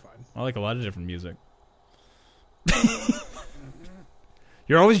 Yeah, that's fine. I like a lot of different music.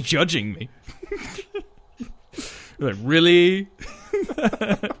 You're always judging me. You're like, really?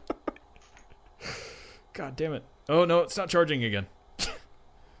 God damn it. Oh, no, it's not charging again.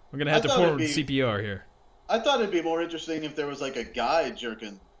 We're going to have I to thought pour it'd be- CPR here. I thought it'd be more interesting if there was like a guy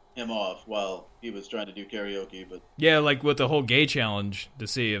jerking him off while he was trying to do karaoke, but Yeah, like with the whole gay challenge to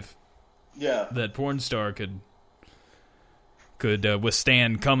see if yeah. that porn star could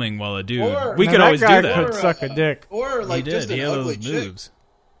withstand coming while a dude. Or- we Now, could that always do guy that. could suck a dick. Or like He did. just He an had ugly those chick. moves.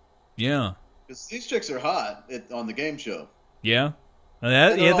 Yeah. Because these chicks are hot on the game show. Yeah.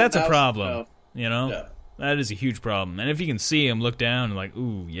 They're all That's a mouse- problem. You know? Yeah. That is a huge problem. And if you can see him, look down and like,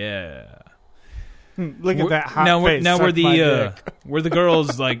 ooh, yeah. Look at that hot now, face. now suck were my the dick. were the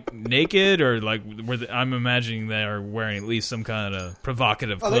girls like naked or like I'm imagining they are wearing at least some kind of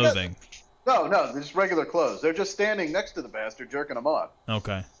provocative Oh, they got- clothing. No, they're just regular clothes. They're just standing next to the bastard jerking him off.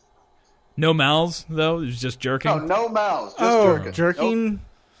 Okay. No mouths though. It was just jerking. No mouths. Just Oh, jerking. jerking? Nope.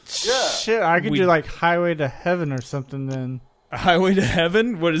 Yeah. Shit, I could We- do like Highway to Heaven or something then. Highway to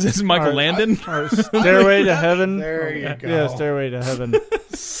Heaven. What is this? Michael Or- Landon? Or Stairway to Heaven. There you go. Yeah, Stairway to Heaven.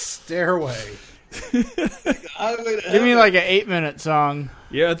 Stairway. Highway to Give me heaven. like an 8-minute song.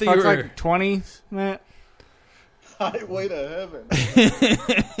 Yeah, I think Fuck you were. like 20 minutes. Highway to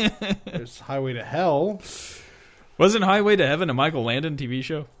heaven. There's Highway to Hell. Wasn't Highway to Heaven a Michael Landon TV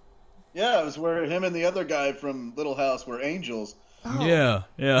show? Yeah, it was where him and the other guy from Little House were angels. Yeah,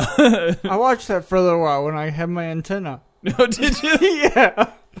 yeah. I watched that for a little while when I had my antenna. No, did you?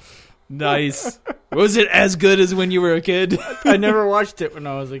 Yeah. Nice. Was it as good as when you were a kid? I never watched it when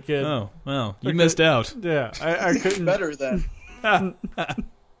I was a kid. Oh, well, you missed out. Yeah, I couldn't. Better than.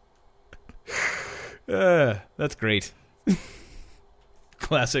 That's great.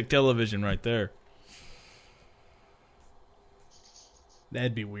 Classic television right there.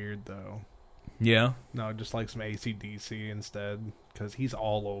 That'd be weird, though. Yeah. No, just like some AC/DC instead, because he's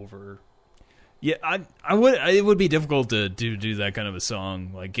all over. Yeah, I would. It would be difficult to do that kind of a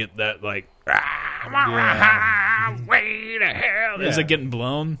song, like get that like way to hell. Is Yeah. it getting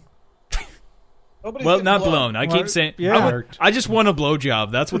blown? Nobody's Well, getting not blown. blown. I keep saying. Yeah. I just want a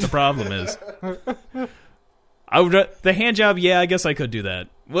blowjob. That's what the problem is. I would the hand job. Yeah, I guess I could do that.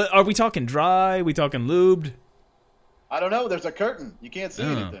 What are we talking? Dry? We talking lubed? I don't know. There's a curtain. You can't see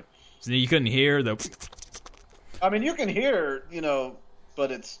anything. So you couldn't hear the. I mean, you can hear,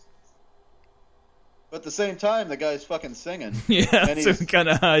 but it's. But at the same time, the guy's fucking singing. Yeah, And so he's- kind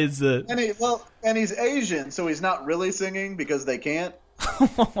of hides the. And he's Asian, so he's not really singing because they can't.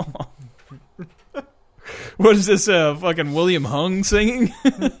 What is this? Fucking William Hung singing?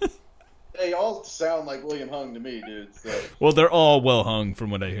 They all sound like William Hung to me, dude. So. Well, they're all well hung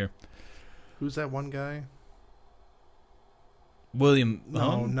from what I hear. Who's that one guy? William No,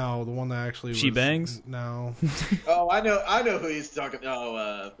 Hung? no, the one that actually She was, bangs? No. Oh, I know who he's talking.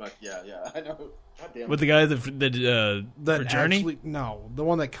 Oh, fuck yeah, I know. God damn. With the guy that That for Journey? actually, no, the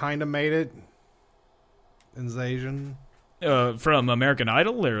one that kind of made it. And is Asian. From American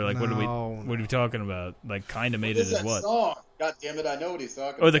Idol, or like what are No, we talking about? Like kind of made What it is as that what? song? God damn it, I know what he's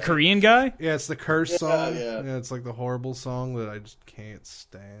talking Oh, about. the Korean guy? Yeah, it's the curse Yeah, song. yeah. It's like the horrible song that I just can't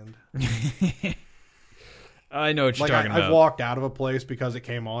stand. I know what you're Like talking I've about. walked out of a place because it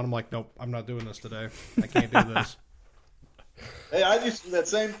came on. I'm like, nope, I'm not doing this today. I can't do this. Hey, I used to do that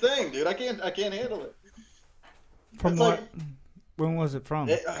same thing, dude. I can't handle it. From It's what? like- When was it from?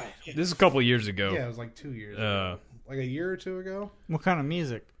 It- This is a couple of years ago. Yeah, it was like 2 years ago. Like a year or two ago. What kind of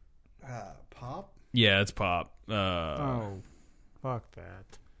music? Pop? Yeah, it's pop. Oh, fuck that.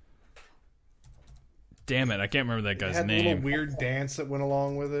 Damn it, I can't remember that It guy's had a little name. weird dance that went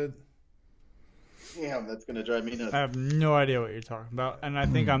along with it. Damn, that's gonna drive me nuts. I have no idea what you're talking about, and I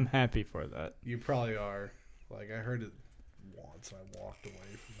think I'm happy for that. You probably are. Like, I heard it once and I walked away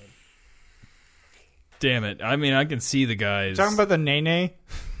from it. Damn it. I mean, I can see the guys. Talking about the Nene?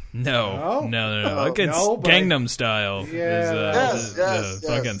 No. No, I can no, but Gangnam Style Yeah. is Yes, the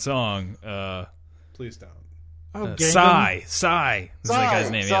fucking song. Please don't. Oh, Gangnam. Psy. Is the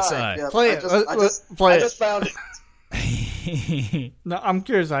guy's name. Yeah, Psy. Yeah, Play it. Play I it. just found it. No, I'm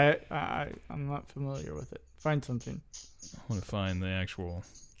curious. I'm not familiar with it. Find something. I want to find the actual.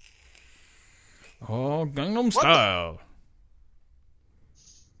 Oh, Gangnam Style.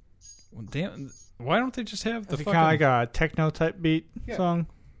 Well, damn. Why don't they just have the Is it fucking? kind of like a techno type beat Yeah. song?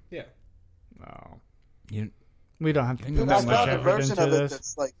 Yeah. No, You- we don't have to Dude, put I that much found a effort version into of it this.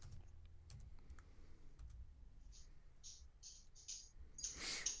 that's like.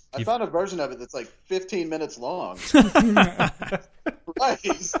 I found a version of it that's like 15 minutes long.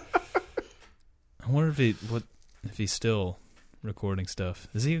 Right. I wonder if he's still recording stuff.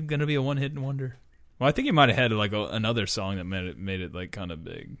 Is he gonna be a one-hit wonder? Well, I think he might have had like another song that made it like kind of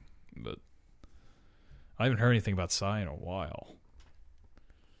big, but I haven't heard anything about Psy in a while.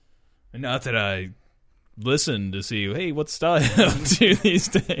 And not that I listen to see, hey, what's Psy up to these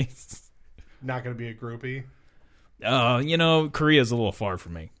days? Not going to be a groupie. Korea's a little far for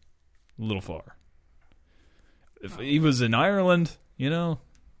me. A little far. If he was in Ireland, I'm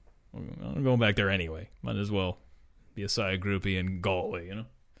going back there anyway. Might as well be a Psy groupie in Galway,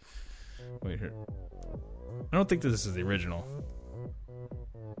 Wait here. I don't think this is the original.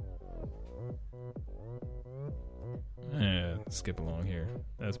 Yeah, skip along here.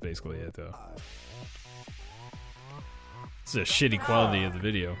 That's basically it, though. It's a shitty quality of the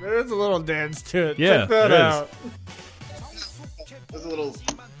video. There is a little dance to it. Yeah, Check that there is. out. There's a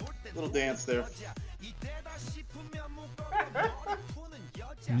little dance there.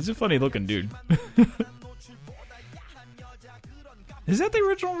 He's a funny looking dude. Is that the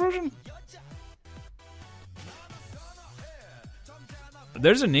original version?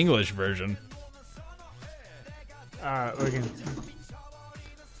 There's an English version. Alright, we can.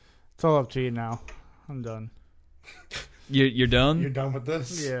 It's all up to you now. I'm done. You're done? You're done with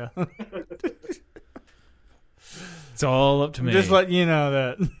this? Yeah. It's all up to me. Just letting you know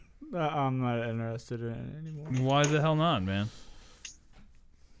that I'm not interested in it anymore. Why the hell not, man?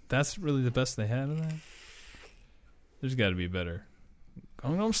 That's really the best they had of that? There's got to be better.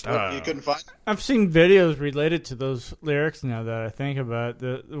 Gangnam Style. You couldn't find it? I've seen videos related to those lyrics now that I think about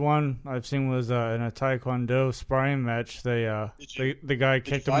it. The one I've seen was in a Taekwondo sparring match. The guy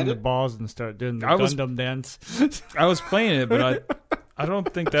kicked him in find the it? balls and started doing the I was- Gundam dance. I was playing it, but I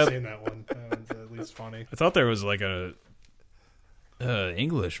don't think I've that... seen that one. That one's at least funny. I thought there was like a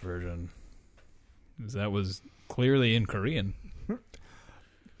English version. 'Cause that was clearly in Korean.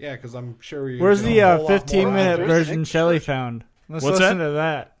 Yeah, because I'm sure you're Where's gonna the a whole lot more 15-minute out of it. version Shelly found? Let's What's listen that? to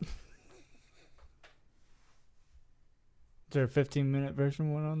that. Is there a 15-minute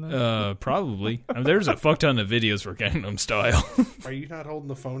version one on there? Probably. I mean, there's a fuck ton of videos for Gangnam Style. Are you not holding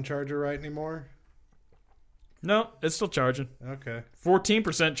the phone charger right anymore? No, it's still charging. Okay.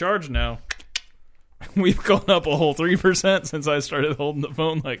 14% charge now. We've gone up a whole 3% since I started holding the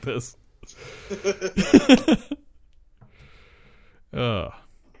phone like this.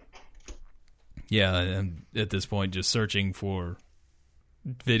 Yeah, I'm at this point just searching for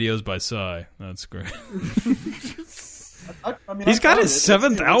videos by Psy. That's great. I mean, He's I got found his it. It's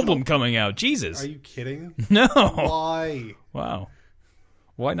seventh the original. album coming out. Jesus. Are you kidding? No. Why? Wow.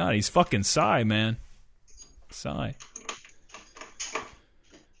 Why not? He's fucking Psy, man. Psy.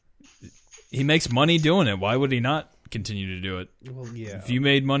 He makes money doing it. Why would he not continue to do it? Well, yeah. If you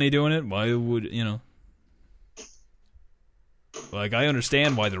made money doing it, why would, Like, I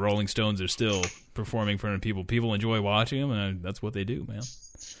understand why the Rolling Stones are still performing in front of people. People enjoy watching them, and that's what they do, man.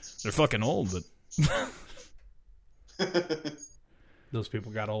 They're fucking old, but... Those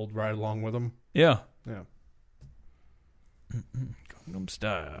people got old right along with them. Yeah. Yeah. Gangnam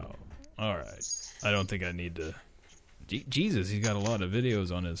Style. All right. I don't think I need to... Jesus, he's got a lot of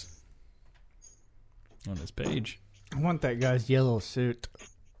videos on his page. I want that guy's yellow suit.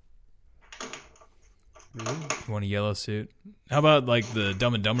 You want a yellow suit? How about, like, the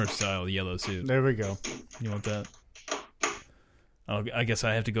Dumb and Dumber style yellow suit? There we go. You want that? I guess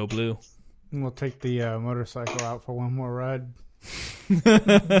I have to go blue. And we'll take the motorcycle out for one more ride.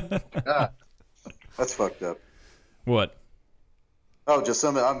 Ah, that's fucked up. What? Oh, just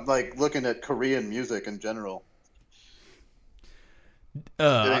some. I'm like looking at Korean music in general. It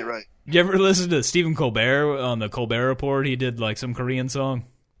ain't right. You ever listen to Stephen Colbert on the Colbert Report? He did like some Korean song.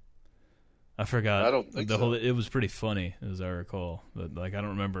 I forgot. I don't think so. It was pretty funny, as I recall. But like, I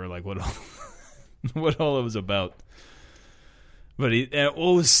don't remember like what all, what all it was about. But he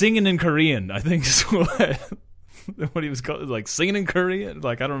was singing in Korean. I think is what he was called, like singing in Korean.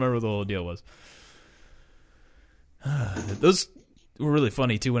 Like I don't remember what the whole deal was. Those were really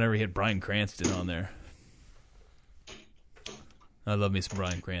funny too. Whenever he had Bryan Cranston on there, I love me some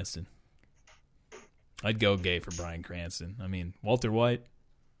Bryan Cranston. I'd go gay for Bryan Cranston. I mean, Walter White.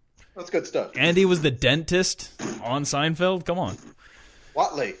 That's good stuff. And he was the dentist on Seinfeld. Come on,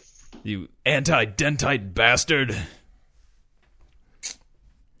 Watley. you anti-dentite bastard.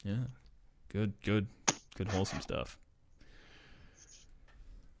 Yeah, good wholesome stuff.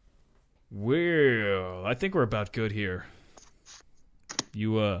 Well, I think we're about good here.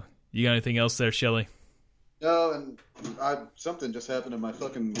 You got anything else there, Shelley? No, and something just happened to my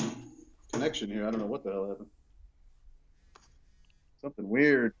fucking connection here. I don't know what the hell happened. Something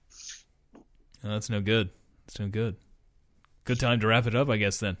weird. Oh, that's no good. That's no good. Good time to wrap it up, I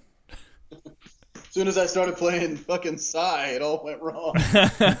guess, then. As soon as I started playing fucking Psy, it all went wrong.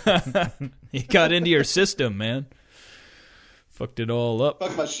 You got into your system, man. Fucked it all up.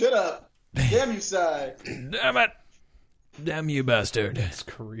 Fuck my shit up. Damn you, Psy. Damn it. Damn you, bastard. It's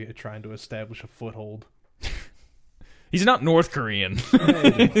Korea trying to establish a foothold. He's not North Korean.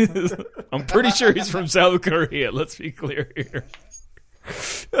 I'm pretty sure he's from South Korea. Let's be clear here.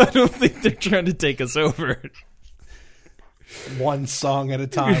 I don't think they're trying to take us over. One song at a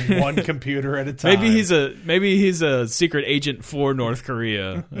time, one computer at a time. Maybe he's a secret agent for North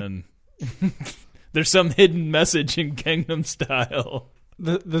Korea, and there's some hidden message in Gangnam Style.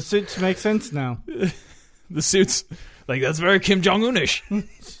 The suits make sense now. The suits, like, that's very Kim Jong-un-ish.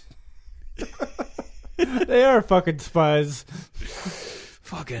 They are fucking spies.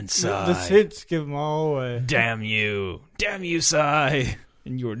 Fucking Psy. The suits give them all away. Damn you, Psy,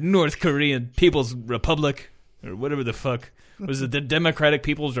 and your North Korean People's Republic, or whatever the fuck. Was it the Democratic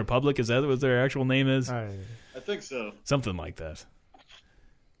People's Republic? Is that what their actual name is? I think so. Something like that.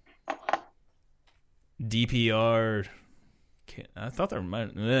 DPR. I thought there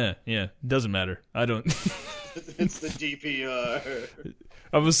might. Yeah, doesn't matter. I don't. It's the DPR.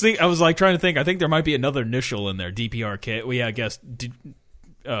 I was like trying to think. I think there might be another initial in there. DPRK. Well, yeah, I guess.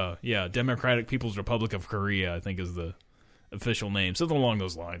 Yeah, Democratic People's Republic of Korea, I think, is the official name. Something along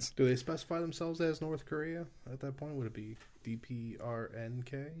those lines. Do they specify themselves as North Korea at that point? Would it be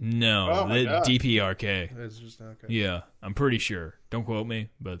DPRNK? No, Oh my God. DPRK. It's just okay. Yeah, I'm pretty sure. Don't quote me,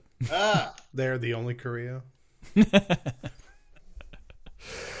 but They're the only Korea.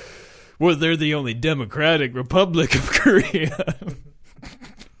 well, they're the only Democratic Republic of Korea.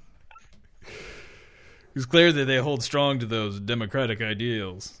 It's clear that they hold strong to those democratic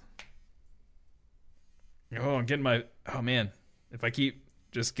ideals. Oh, I'm getting my... Oh, man. If I keep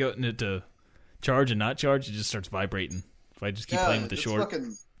just getting it to charge and not charge, it just starts vibrating. If I just keep playing with the short...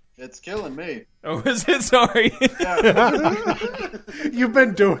 It's killing me. Oh, is it? Sorry. You've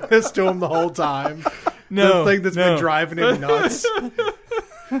been doing this to him the whole time. No, the thing that's been driving him nuts.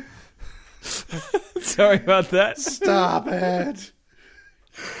 Sorry about that. Stop it.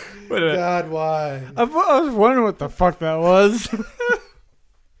 Wait a minute. God, why? I was wondering what the fuck that was.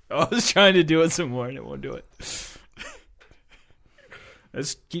 I was trying to do it some more and it won't do it.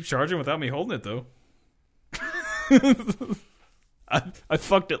 Let's keep charging without me holding it, though. I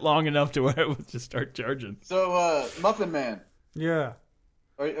fucked it long enough to where it would just start charging. So, Muffin Man, Yeah.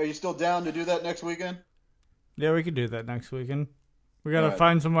 are you still down to do that next weekend? Yeah, we could do that next weekend. We gotta Alright.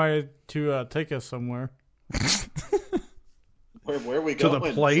 find somebody to take us somewhere. Where are we To going?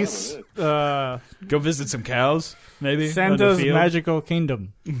 the place? Go visit some cows, maybe? Santa's on the field? Magical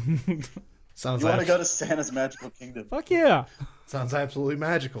Kingdom. Sounds You want to abs- go to Santa's Magical Kingdom? Fuck yeah. sounds absolutely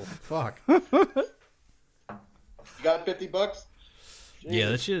magical. Fuck. You got $50? Yeah,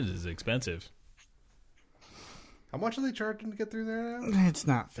 that shit is expensive. How much are they charging to get through there now? It's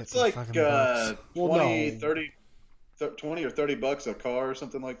not 50 It's like fucking bucks. 20, no. 30, 20 or $30 a car or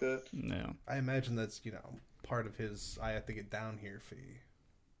something like that. No. I imagine that's, part of his I have to get down here fee.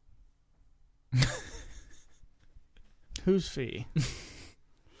 Whose fee?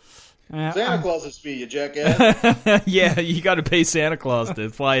 Santa Claus's fee, you jackass. Yeah, you got to pay Santa Claus to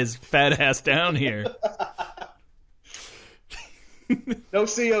fly his fat ass down here. No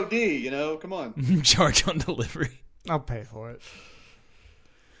COD, come on. Charge on delivery. I'll pay for it.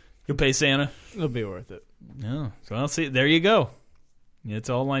 You'll pay Santa. It'll be worth it. Yeah. So I'll see. There you go. It's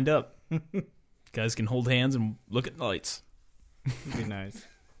all lined up. Guys can hold hands and look at lights. It'd be nice.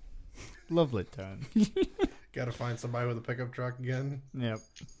 Lovely time. Got to find somebody with a pickup truck again. Yep.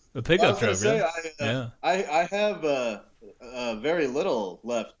 A pickup truck, Say, really? Yeah. I have very little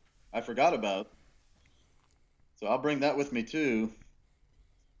left. I forgot about. So I'll bring that with me too.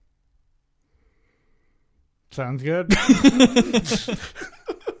 Sounds good.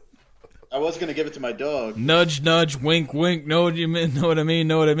 I was gonna give it to my dog. Nudge, nudge, wink, wink. Know what you mean? Know what I mean?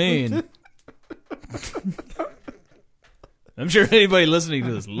 Know what I mean? I'm sure anybody listening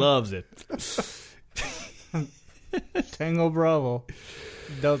to this loves it. Tango Bravo.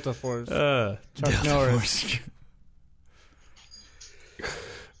 Delta Force. Chuck Delta Norris.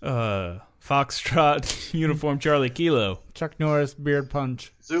 Force. Foxtrot uniform Charlie Kilo. Chuck Norris Beard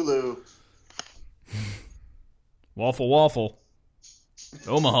Punch. Zulu. Waffle Waffle.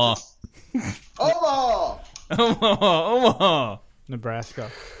 Omaha. Omaha! Omaha.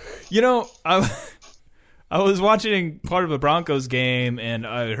 Nebraska. You know, I was watching part of a Broncos game, and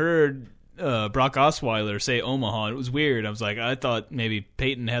I heard Brock Osweiler say Omaha. It was weird. I was like, I thought maybe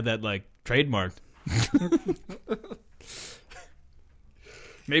Peyton had that, like, trademarked.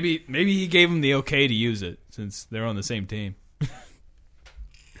 Maybe he gave him the okay to use it, since they're on the same team.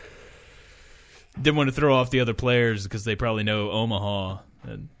 Didn't want to throw off the other players because they probably know Omaha.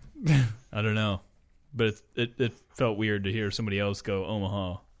 And I don't know. But it felt weird to hear somebody else go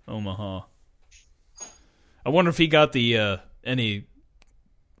Omaha. I wonder if he got the any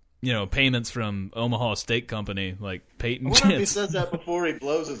payments from Omaha Steak Company, like Peyton. I wonder if he says that before he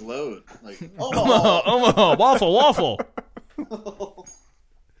blows his load. Like, Omaha, waffle.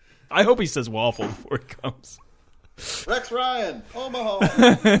 I hope he says waffle before he comes. Rex Ryan, Omaha.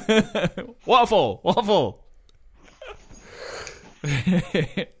 Waffle.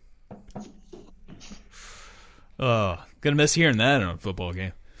 Oh, gonna miss hearing that on a football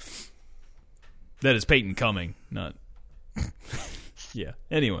game. That is Peyton coming, not. Yeah.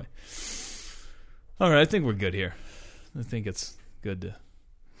 Anyway, all right. I think we're good here. I think it's good to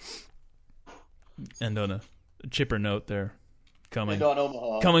end on a chipper note there. Coming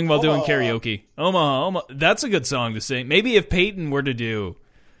while doing karaoke. Omaha. That's a good song to sing. Maybe if Peyton were to do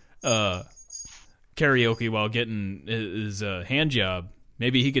karaoke while getting his hand job,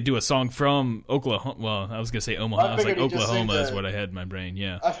 maybe he could do a song from Oklahoma. Well, I was going to say Omaha. I was like, Oklahoma is what I had in my brain.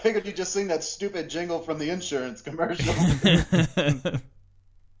 Yeah. I figured you'd just sing that stupid jingle from the insurance commercial.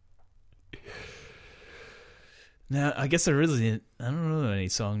 Now, I guess I don't know any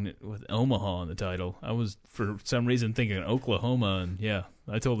song with Omaha in the title. I was, for some reason, thinking Oklahoma, and yeah,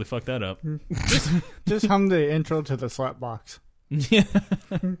 I totally fucked that up. Just hum the intro to the Slapbox. Yeah.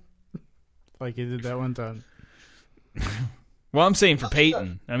 Like you did that one time. Well, I'm saying for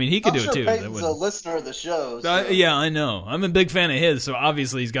Peyton. I mean, he could do it too. Peyton's a listener of the show. So. Yeah, I know. I'm a big fan of his, so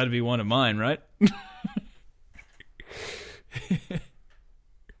obviously he's got to be one of mine, right?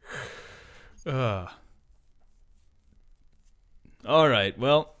 All right.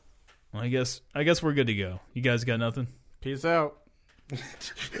 Well, I guess we're good to go. You guys got nothing? Peace out.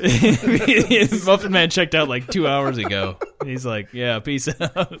 Muffin Man checked out like 2 hours ago. He's like, "Yeah, peace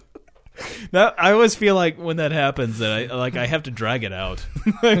out." Now, I always feel like when that happens that I have to drag it out.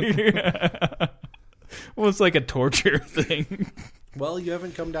 Well, it's like a torture thing. Well, you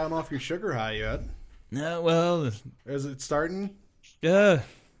haven't come down off your sugar high yet. No, well, Is it starting? yeah.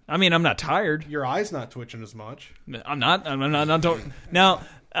 I mean, I'm not tired. Your eye's not twitching as much. I'm not now.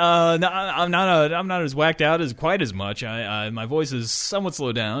 I'm not as whacked out as quite as much. My voice is somewhat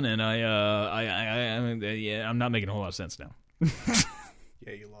slowed down, and I'm not making a whole lot of sense now.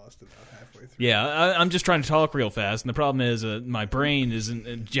 Yeah, you lost it about halfway through. Yeah, I'm just trying to talk real fast, and the problem is my brain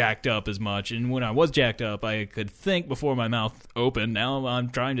isn't jacked up as much. And when I was jacked up, I could think before my mouth opened. Now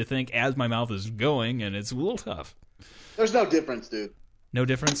I'm trying to think as my mouth is going, and it's a little tough. There's no difference, dude. No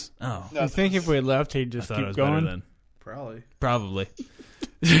difference? Oh. I think if we left, he'd just I thought it keep was going. better then. Probably.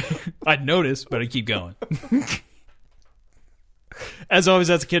 I'd notice, but I'd keep going. As always,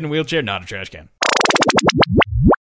 that's a kid in a wheelchair, not a trash can.